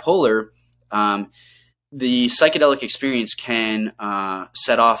bipolar, the psychedelic experience can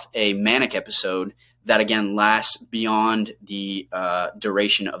set off a manic episode that, again, lasts beyond the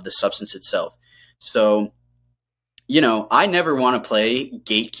duration of the substance itself. So, I never want to play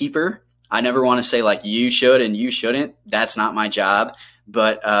gatekeeper. I never want to say like you should and you shouldn't. That's not my job.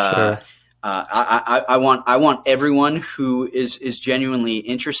 But sure. I want everyone who is genuinely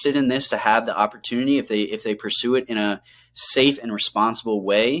interested in this to have the opportunity, if they pursue it in a safe and responsible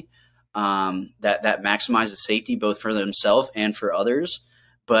way, that maximizes safety both for themselves and for others.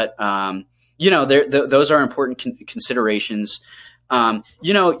 But those are important considerations.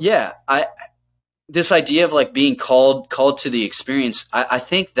 This idea of like being called to the experience, I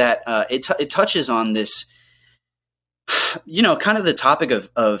think that it touches on this, kind of the topic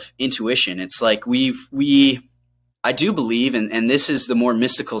of intuition. It's like I do believe, and this is the more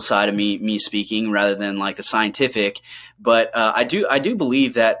mystical side of me speaking rather than like the scientific, but I do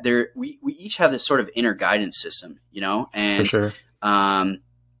believe that we each have this sort of inner guidance system, and for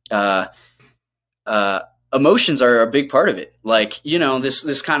sure. Emotions are a big part of it. Like,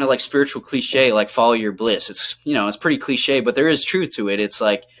 this kind of like spiritual cliche, like follow your bliss. It's, it's pretty cliche, but there is truth to it. It's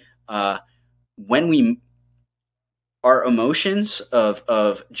like, when our emotions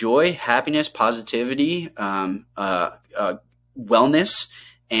of joy, happiness, positivity, wellness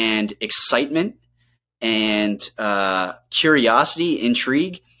and excitement and, curiosity,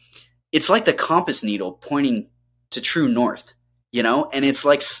 intrigue, it's like the compass needle pointing to true north, and it's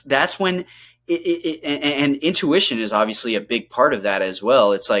like, that's when, and intuition is obviously a big part of that as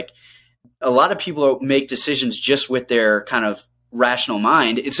well. It's like a lot of people make decisions just with their kind of rational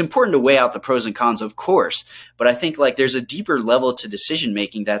mind. It's important to weigh out the pros and cons, of course, but I think like there's a deeper level to decision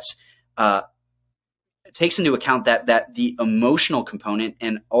making that's takes into account that the emotional component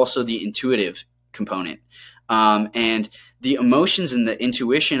and also the intuitive component. And the emotions and the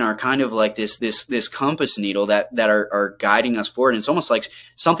intuition are kind of like this compass needle that are guiding us forward. And it's almost like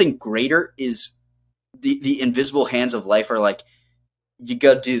something greater is the invisible hands of life are like, you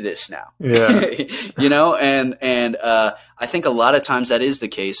got to do this now. Yeah. You know, and I think a lot of times that is the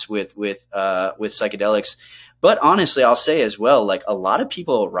case with psychedelics. But honestly, I'll say as well, like a lot of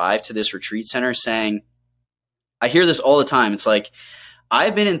people arrive to this retreat center saying, I hear this all the time. It's like,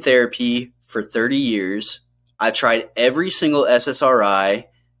 I've been in therapy for 30 years. I've tried every single SSRI,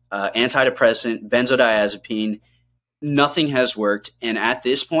 antidepressant, benzodiazepine. Nothing has worked. And at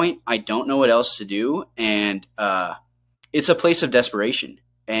this point, I don't know what else to do. And it's a place of desperation.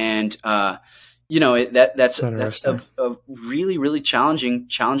 And, you know, that's a really, really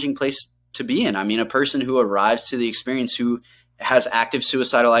challenging place to be in. I mean, a person who arrives to the experience who has active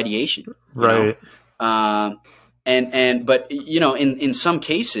suicidal ideation. Right. But you know, in some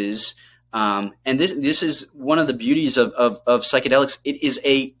cases, and this is one of the beauties of psychedelics. It is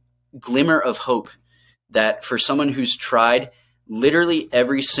a glimmer of hope that for someone who's tried literally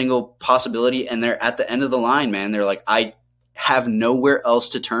every single possibility and they're at the end of the line, man, they're like, I have nowhere else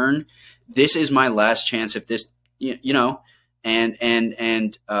to turn. This is my last chance. If this, you know, and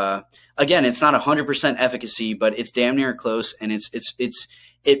again, it's not 100% efficacy, but it's damn near close. And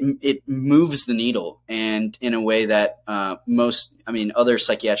it moves the needle, and in a way that other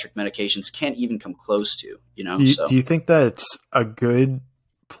psychiatric medications can't even come close to, you know? Do you think that's a good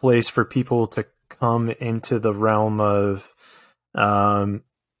place for people to come into the realm of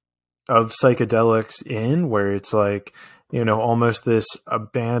psychedelics in, where it's like, you know, almost this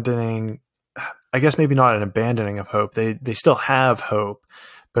abandoning, I guess maybe not an abandoning of hope. They still have hope,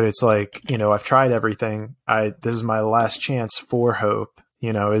 but it's like, you know, I've tried everything. This is my last chance for hope.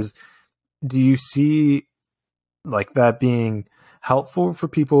 You know, do you see like that being helpful for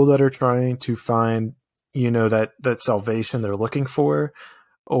people that are trying to find, you know, that salvation they're looking for?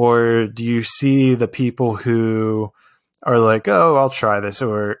 Or do you see the people who are like, oh, I'll try this,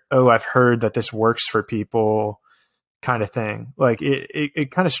 or, oh, I've heard that this works for people kind of thing? Like it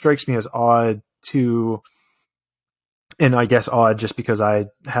kind of strikes me as odd to, and I guess odd just because I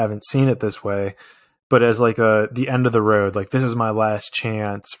haven't seen it this way, but as like the end of the road, like this is my last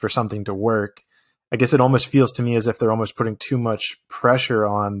chance for something to work. I guess it almost feels to me as if they're almost putting too much pressure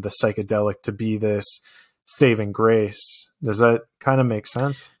on the psychedelic to be this saving grace. Does that kind of make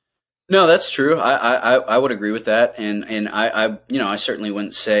sense? No, that's true. I would agree with that. And I you know, I certainly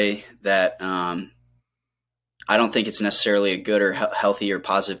wouldn't say that, I don't think it's necessarily a good or healthy or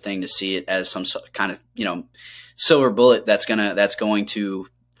positive thing to see it as some sort of kind of, you know, silver bullet that's going to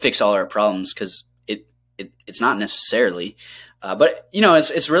fix all our problems, because it's not necessarily. But you know,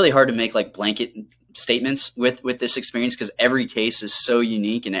 it's really hard to make like blanket statements with this experience, because every case is so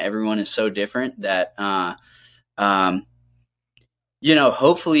unique and everyone is so different that you know,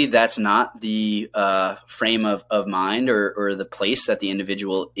 hopefully that's not the frame of mind or the place that the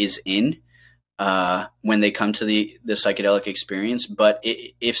individual is in when they come to the psychedelic experience. But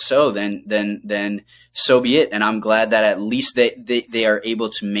if so, then so be it. And I'm glad that at least they are able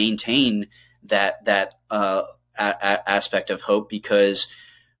to maintain that aspect of hope, because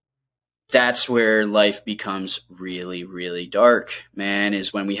that's where life becomes really, really dark, man,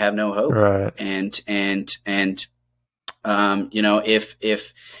 is when we have no hope. Right. And you know, if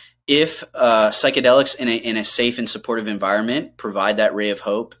psychedelics in a safe and supportive environment provide that ray of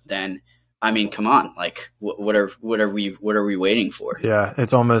hope, then I mean, come on, like what are we waiting for? Yeah.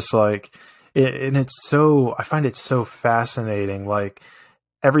 It's almost like, and it's so, I find it so fascinating. Like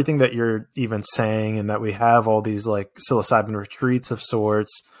everything that you're even saying, and that we have all these like psilocybin retreats of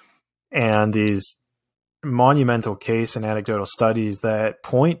sorts, and these monumental case and anecdotal studies that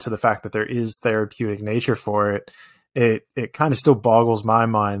point to the fact that there is therapeutic nature for it. It kind of still boggles my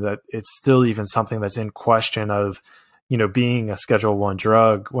mind that it's still even something that's in question of, you know, being a Schedule I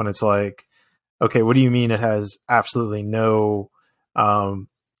drug, when it's like, okay, what do you mean it has absolutely no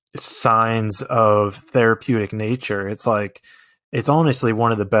signs of therapeutic nature? It's like, it's honestly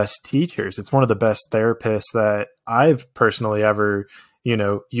one of the best teachers. It's one of the best therapists that I've personally ever, you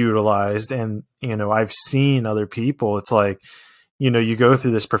know, utilized. And, you know, I've seen other people. It's like, you know, you go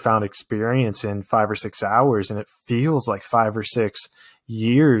through this profound experience in 5 or 6 hours, and it feels like 5 or 6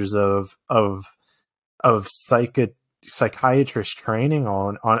 years of psychiatrist training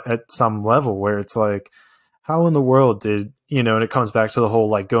on at some level, where it's like, how in the world did, and it comes back to the whole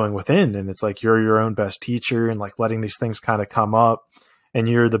like going within, and it's like you're your own best teacher, and like letting these things kind of come up, and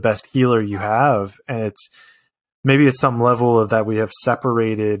you're the best healer you have. And it's maybe at some level of that we have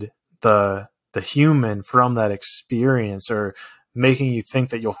separated the human from that experience, or making you think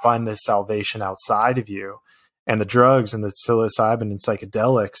that you'll find this salvation outside of you. And the drugs and the psilocybin and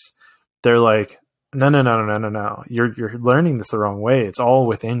psychedelics, they're like, no. You're learning this the wrong way. It's all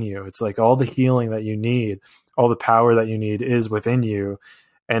within you. It's like all the healing that you need, all the power that you need is within you.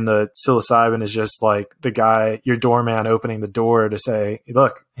 And the psilocybin is just like the guy, your doorman, opening the door to say,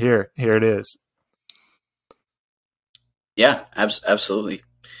 look, here it is. Yeah, absolutely.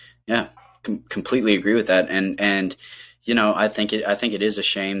 Yeah, completely agree with that. And I think it is a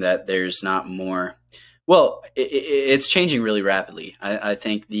shame that there's not more. Well, it's changing really rapidly. I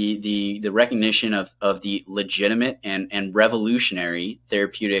think the recognition of the legitimate and revolutionary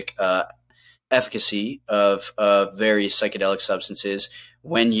therapeutic efficacy of various psychedelic substances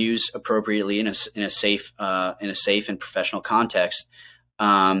when used appropriately in a safe and professional context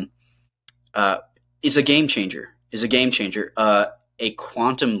is a game changer. A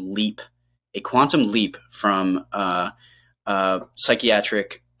quantum leap from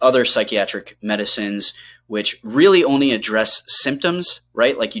other psychiatric medicines, which really only address symptoms,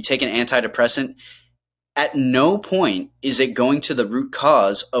 right? Like you take an antidepressant, at no point is it going to the root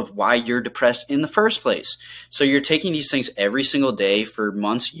cause of why you're depressed in the first place. So you're taking these things every single day for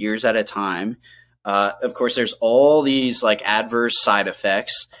months, years at a time. Of course, there's all these like adverse side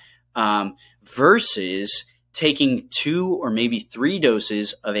effects versus taking 2 or maybe 3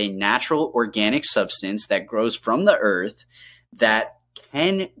 doses of a natural organic substance that grows from the earth that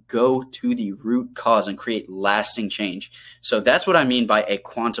can go to the root cause and create lasting change. So that's what I mean by a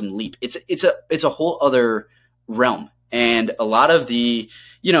quantum leap. It's a whole other realm. And a lot of the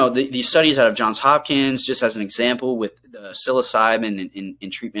studies out of Johns Hopkins, just as an example, with psilocybin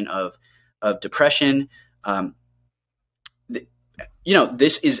in treatment of depression,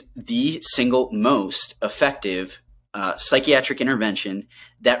 this is the single most effective psychiatric intervention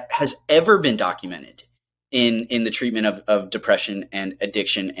that has ever been documented in the treatment of depression and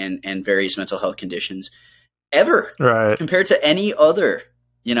addiction and various mental health conditions ever, right? Compared to any other,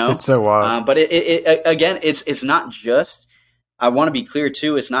 It's so wild. But it again, it's not just. I want to be clear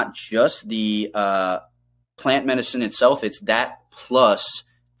too. It's not just the plant medicine itself. It's that plus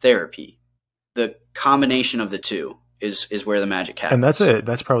therapy. The combination of the two is where the magic happens. And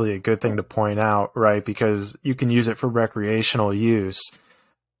that's probably a good thing to point out, right? Because you can use it for recreational use,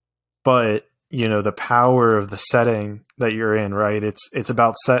 but the power of the setting that you're in, right? It's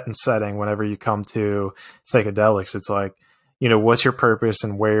about set and setting. Whenever you come to psychedelics, it's like, what's your purpose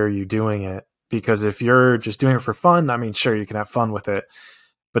and where are you doing it? Because if you're just doing it for fun, I mean, sure, you can have fun with it,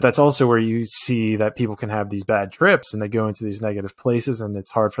 but that's also where you see that people can have these bad trips and they go into these negative places, and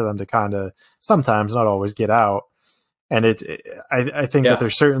it's hard for them to kind of sometimes, not always, get out. And I think that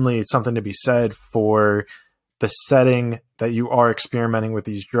there's certainly something to be said for the setting that you are experimenting with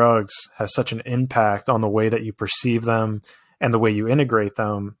these drugs has such an impact on the way that you perceive them and the way you integrate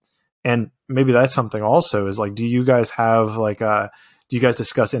them. And maybe that's something also is like, do you guys have do you guys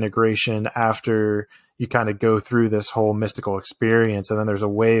discuss integration after you kind of go through this whole mystical experience? And then there's a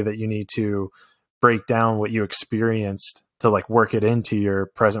way that you need to break down what you experienced to like work it into your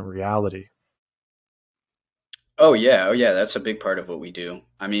present reality. Oh yeah, that's a big part of what we do.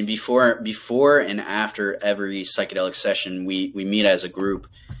 I mean, before and after every psychedelic session, we meet as a group,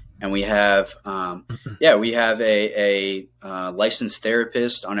 and we have a licensed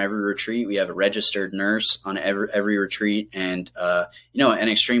therapist on every retreat. We have a registered nurse on every retreat, and an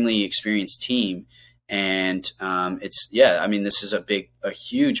extremely experienced team. And this is a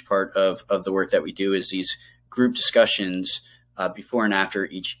huge part of the work that we do is these group discussions before and after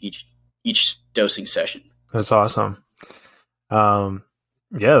each dosing session. That's awesome.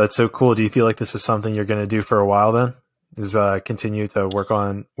 That's so cool. Do you feel like this is something you're going to do for a while then? Is continue to work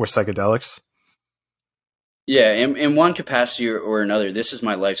on with psychedelics? Yeah, in one capacity or another, this is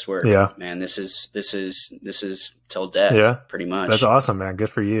my life's work. Yeah, man, this is till death. Yeah, pretty much. That's awesome, man. Good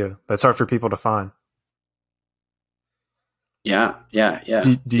for you. That's hard for people to find. Yeah.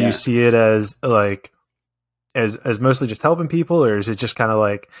 Do you see it as like as mostly just helping people, or is it just kind of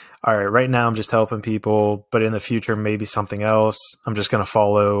like, all right now I'm just helping people, but in the future maybe something else? I'm just going to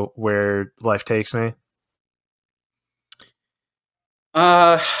follow where life takes me.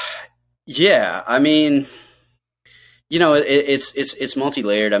 Yeah. I mean, it's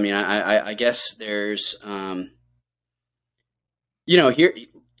multi-layered. I mean, I guess there's,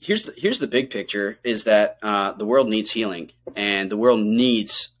 here's the big picture is that the world needs healing and the world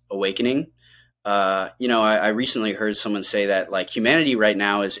needs awakening. I recently heard someone say that like humanity right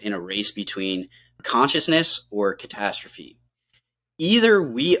now is in a race between consciousness or catastrophe. Either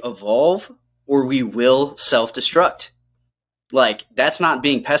we evolve or we will self-destruct. Like, that's not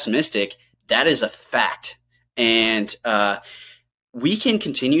being pessimistic. That is a fact. And we can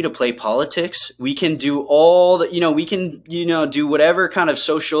continue to play politics. We can do all that, we can, do whatever kind of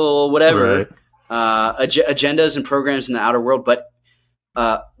social, whatever, agendas and programs in the outer world. But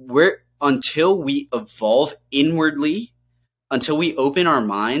until we evolve inwardly, until we open our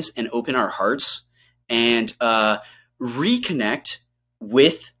minds and open our hearts and reconnect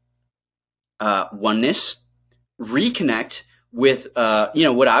with oneness, reconnect with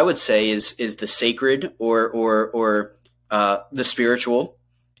what I would say is the sacred or the spiritual,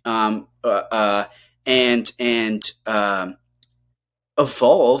 and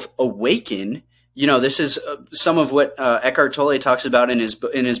evolve, awaken. This is some of what Eckhart Tolle talks about in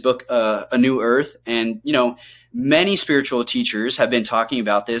his book A New Earth, and many spiritual teachers have been talking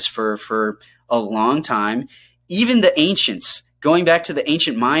about this for a long time. Even the ancients, going back to the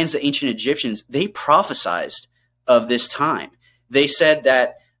ancient Mayans, the ancient Egyptians, they prophesized of this time. They said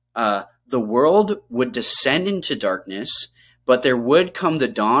that the world would descend into darkness, but there would come the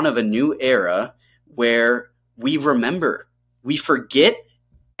dawn of a new era where we remember, we forget,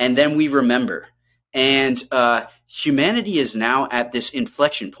 and then we remember. And humanity is now at this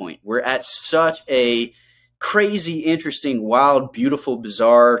inflection point. We're at such a crazy, interesting, wild, beautiful,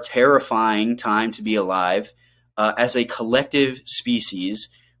 bizarre, terrifying time to be alive as a collective species,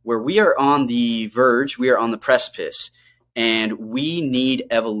 where we are on the verge, we are on the precipice, and we need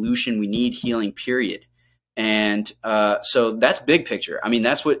evolution, we need healing, period. And so that's big picture. I mean,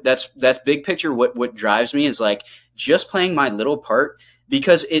 that's big picture. What drives me is like just playing my little part,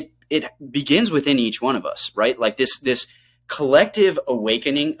 because it begins within each one of us, right? Like this collective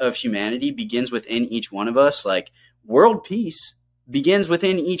awakening of humanity begins within each one of us. Like world peace begins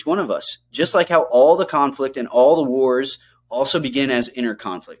within each one of us, just like how all the conflict and all the wars also begin as inner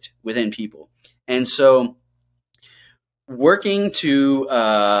conflict within people. And so working to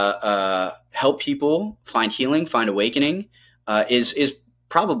help people find healing, find awakening is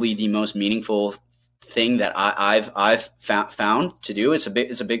probably the most meaningful thing that I've found to do. It's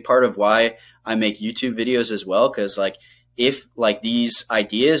a big part of why I make YouTube videos as well, because like if like these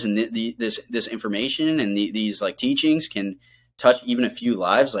ideas and this information and these like teachings can touch even a few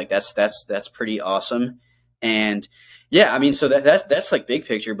lives, like that's pretty awesome. And yeah, I mean, so that's like big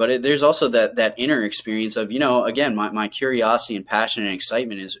picture, but there's also that inner experience of, again, my curiosity and passion and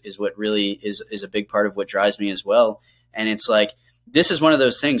excitement is what really is a big part of what drives me as well. And it's like, this is one of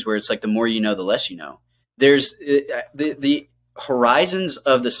those things where it's like, the more you know, the less you know. There's the horizons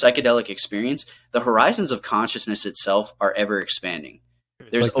of the psychedelic experience, the horizons of consciousness itself are ever expanding.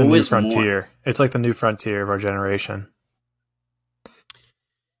 There's like always the new frontier. More. It's like the new frontier of our generation.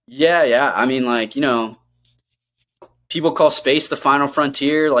 Yeah. I mean, like, people call space the final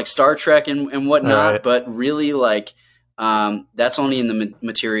frontier, like Star Trek and whatnot, right. But really, like, that's only in the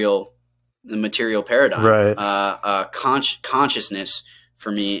material paradigm. Right. Consciousness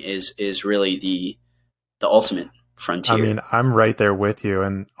for me is really the ultimate frontier. I mean, I'm right there with you,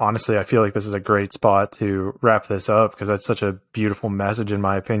 and honestly, I feel like this is a great spot to wrap this up, because that's such a beautiful message, in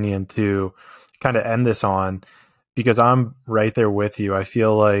my opinion, to kind of end this on. Because I'm right there with you. I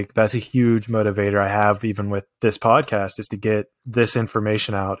feel like that's a huge motivator I have, even with this podcast, is to get this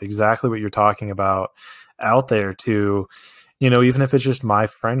information out, exactly what you're talking about, out there to, even if it's just my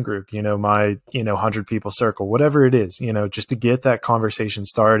friend group, my, 100 people circle, whatever it is, just to get that conversation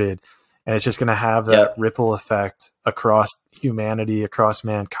started. And it's just going to have that ripple effect across humanity, across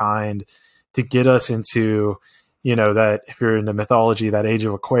mankind, to get us into, that if you're into mythology, that age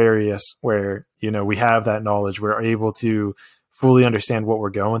of Aquarius, where, we have that knowledge, we're able to fully understand what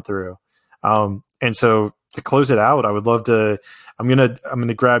we're going through. And so to close it out, I would love to, I'm going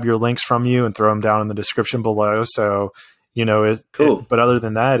to grab your links from you and throw them down in the description below. So, cool. But other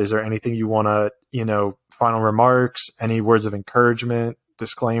than that, is there anything you want to, final remarks, any words of encouragement,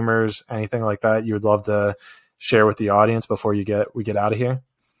 disclaimers, anything like that you would love to share with the audience before we get out of here?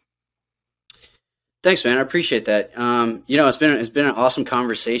 Thanks, man. I appreciate that. It's been an awesome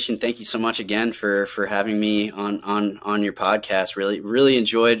conversation. Thank you so much again for having me on your podcast. Really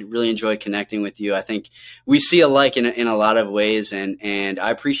enjoyed connecting with you. I think we see alike in a lot of ways, and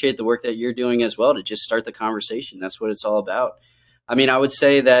I appreciate the work that you're doing as well to just start the conversation. That's what it's all about. I mean, I would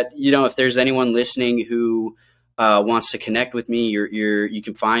say that, if there's anyone listening who wants to connect with me, you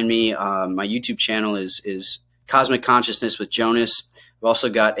can find me. My YouTube channel is Cosmic Consciousness with Jonas. We've also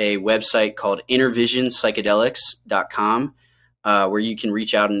got a website called innervisionpsychedelics.com. where you can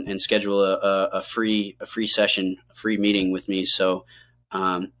reach out and schedule a free session, a free meeting with me. So,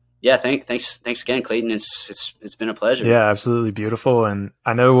 yeah, thanks again, Clayton. It's been a pleasure. Yeah, absolutely beautiful. And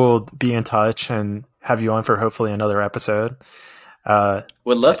I know we'll be in touch and have you on for hopefully another episode.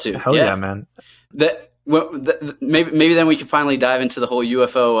 Would love to. Hell yeah, man. Maybe then we can finally dive into the whole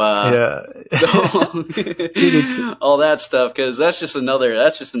UFO, all that stuff, because that's just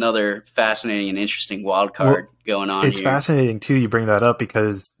another fascinating and interesting wild card going on. It's fascinating too. You bring that up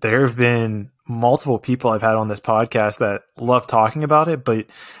because there have been multiple people I've had on this podcast that love talking about it, but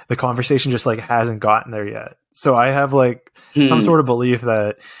the conversation just like hasn't gotten there yet. So I have like some sort of belief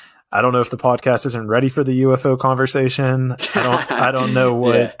that I don't know if the podcast isn't ready for the UFO conversation. I don't know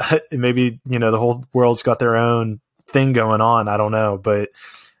what, maybe, the whole world's got their own thing going on. I don't know, but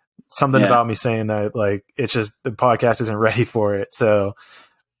something about me saying that, like, it's just the podcast isn't ready for it. So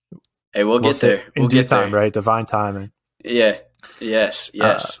hey, we'll get there. In due time, right? Divine timing. Yeah. Yes.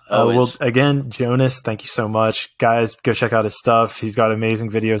 Well, again, Jonas, thank you so much. Guys, go check out his stuff. He's got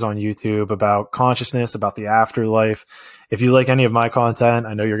amazing videos on YouTube about consciousness, about the afterlife. If you like any of my content,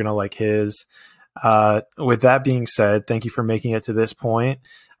 I know you're going to like his. With that being said, thank you for making it to this point.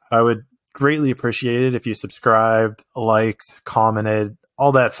 I would greatly appreciate it if you subscribed, liked, commented,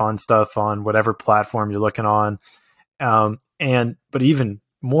 all that fun stuff on whatever platform you're looking on. But even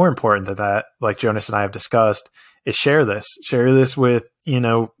more important than that, like Jonas and I have discussed, is share this with,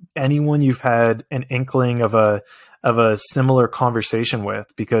 anyone you've had an inkling of a similar conversation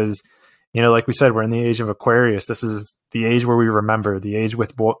with, because, like we said, we're in the age of Aquarius. This is the age where we remember, the age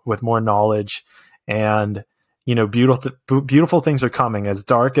with more knowledge, and, beautiful things are coming. As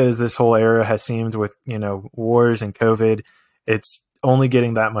dark as this whole era has seemed with, wars and COVID, it's only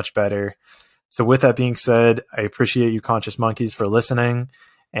getting that much better. So with that being said, I appreciate you conscious monkeys for listening,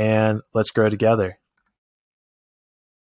 and let's grow together.